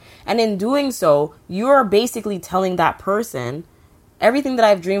 And in doing so, you're basically telling that person, everything that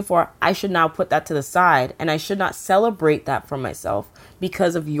I've dreamed for, I should now put that to the side, and I should not celebrate that for myself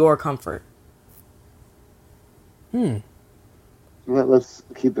because of your comfort. Well, let's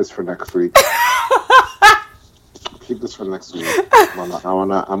keep this for next week. I'm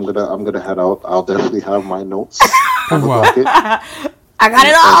gonna head out. I'll definitely have my notes. I got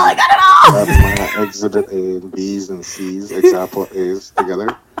it all. I have my exhibit A and B's and C's, example A's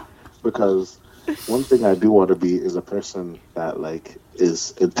together. because one thing I do want to be is a person that like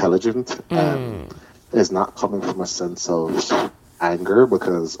is intelligent and is not coming from a sense of anger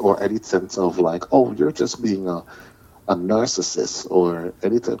because or any sense of like, oh, you're just being a narcissist or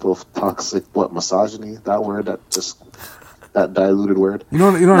any type of toxic misogyny. That word that diluted word.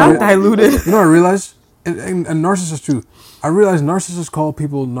 Not diluted. You know what I realized? And narcissists too. I realized narcissists call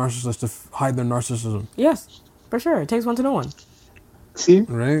people narcissists to hide their narcissism. Yes, for sure. It takes one to know one. See?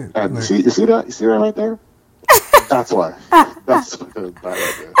 Right? And Like, you see that? You see that right there? That's why. That's bad right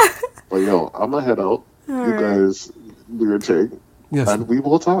there. But yo, I'm gonna head out. You guys do your thing. yes. And we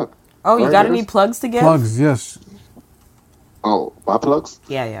will talk. Oh, you Right, got guys? any plugs to give? Plugs, yes. Oh, my plugs?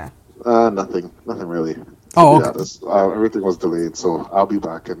 Yeah. Nothing really. Oh, To be okay. honest. Everything was delayed, so I'll be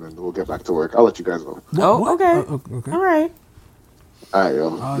back and then we'll get back to work. I'll let you guys know. Oh, okay. Okay. All right. All right,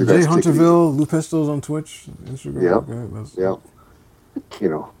 yo. You Jay guys take it easy. Hunterville, Lou Pistols on Twitch, Instagram. Yep. Okay, that's, Yep. You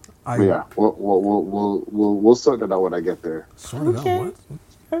know. I But yeah, we'll sort it out when I get there. sort it Okay. out. What?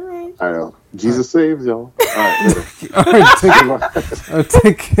 All right. All right, yo. Jesus saves y'all. All right, later. All right,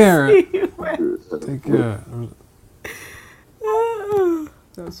 take care. Take care.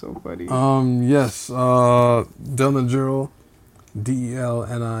 That's so funny. Yes. Delnijiro,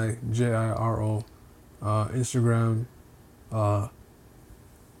 DELNIJIRO, Instagram,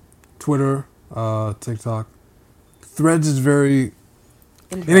 Twitter, TikTok. Threads is very.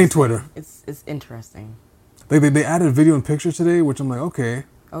 It ain't Twitter. It's interesting. They added video and picture today, which I'm like, okay.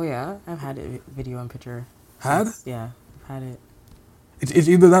 Oh yeah, I've had it video and picture. Had? Yeah, I've had it. It's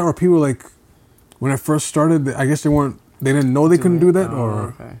either that or people like when I first started. I guess they didn't know they couldn't do that,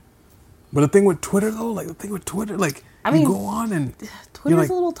 or. Okay. But the thing with Twitter though, like I mean, you go on and Twitter's like-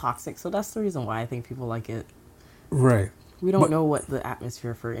 a little toxic, so that's the reason why I think people like it. right. We don't But- know what the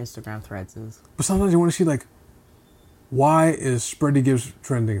atmosphere for Instagram threads is. But sometimes you want to see like, why is Spready Gibbs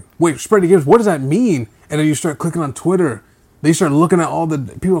trending? Wait, Spready Gibbs, what does that mean? And then you start clicking on Twitter. Then you start looking at all the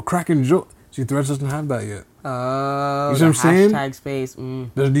people cracking jokes. See, Threads doesn't have that yet. Oh, You see what I'm saying? hashtag space.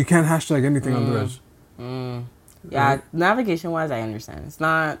 You can't hashtag anything on Threads. Yeah, navigation wise, I understand. It's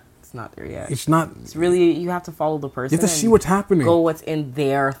not there yet. It's not. It's really, you have to follow the person. You have to see and what's happening. Go what's in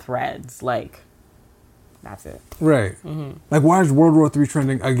their threads. Like, that's it. Right. Like, why is World War III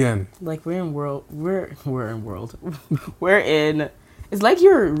trending again? Like, we're in world. We're in. It's like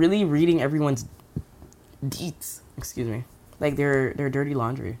you're really reading everyone's deets. Excuse me. Like their dirty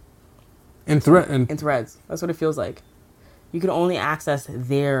laundry In threads. That's what it feels like. You can only access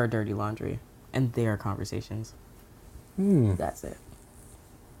their dirty laundry and their conversations. That's it.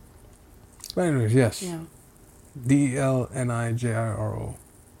 But anyways, yes. Yeah. DELNIJIRO.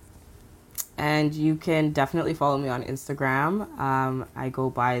 And you can definitely follow me on Instagram. I go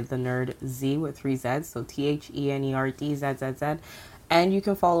by the Nerd Z with 3 Z's, so THENERDZZZ. And you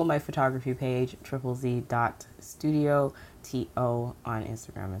can follow my photography page, ZZ.studio, TO, on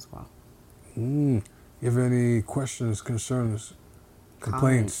Instagram as well. You have any questions, concerns,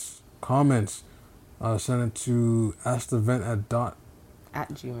 complaints, comments? Send it to askthevent At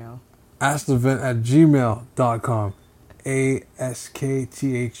Gmail. askthevent@gmail.com.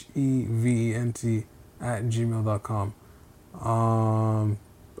 ASKTHEVENT @gmail.com.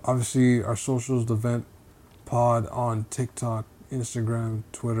 Obviously, our socials, the Vent Pod on TikTok, Instagram,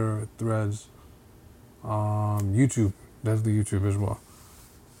 Twitter, Threads, YouTube, definitely YouTube as well.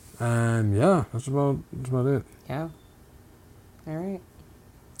 And yeah, that's about it. Yeah. All right.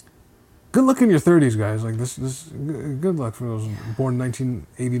 Good luck in your 30s, guys. Like this good luck for those born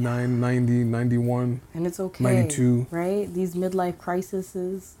 1989, 90, 91. And it's okay. 92. Right? These midlife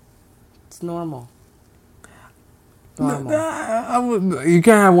crises, it's normal. Normal. You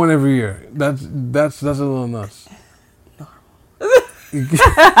can't have one every year. That's a little nuts.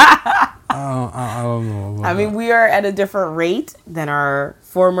 I don't know. About I mean, we are at a different rate than our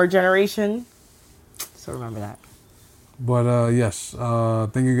former generation. So remember that. But yes,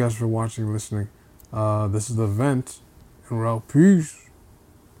 thank you guys for watching, listening. This is the Vent, and we're out. Peace.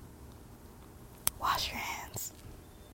 Wash your hands.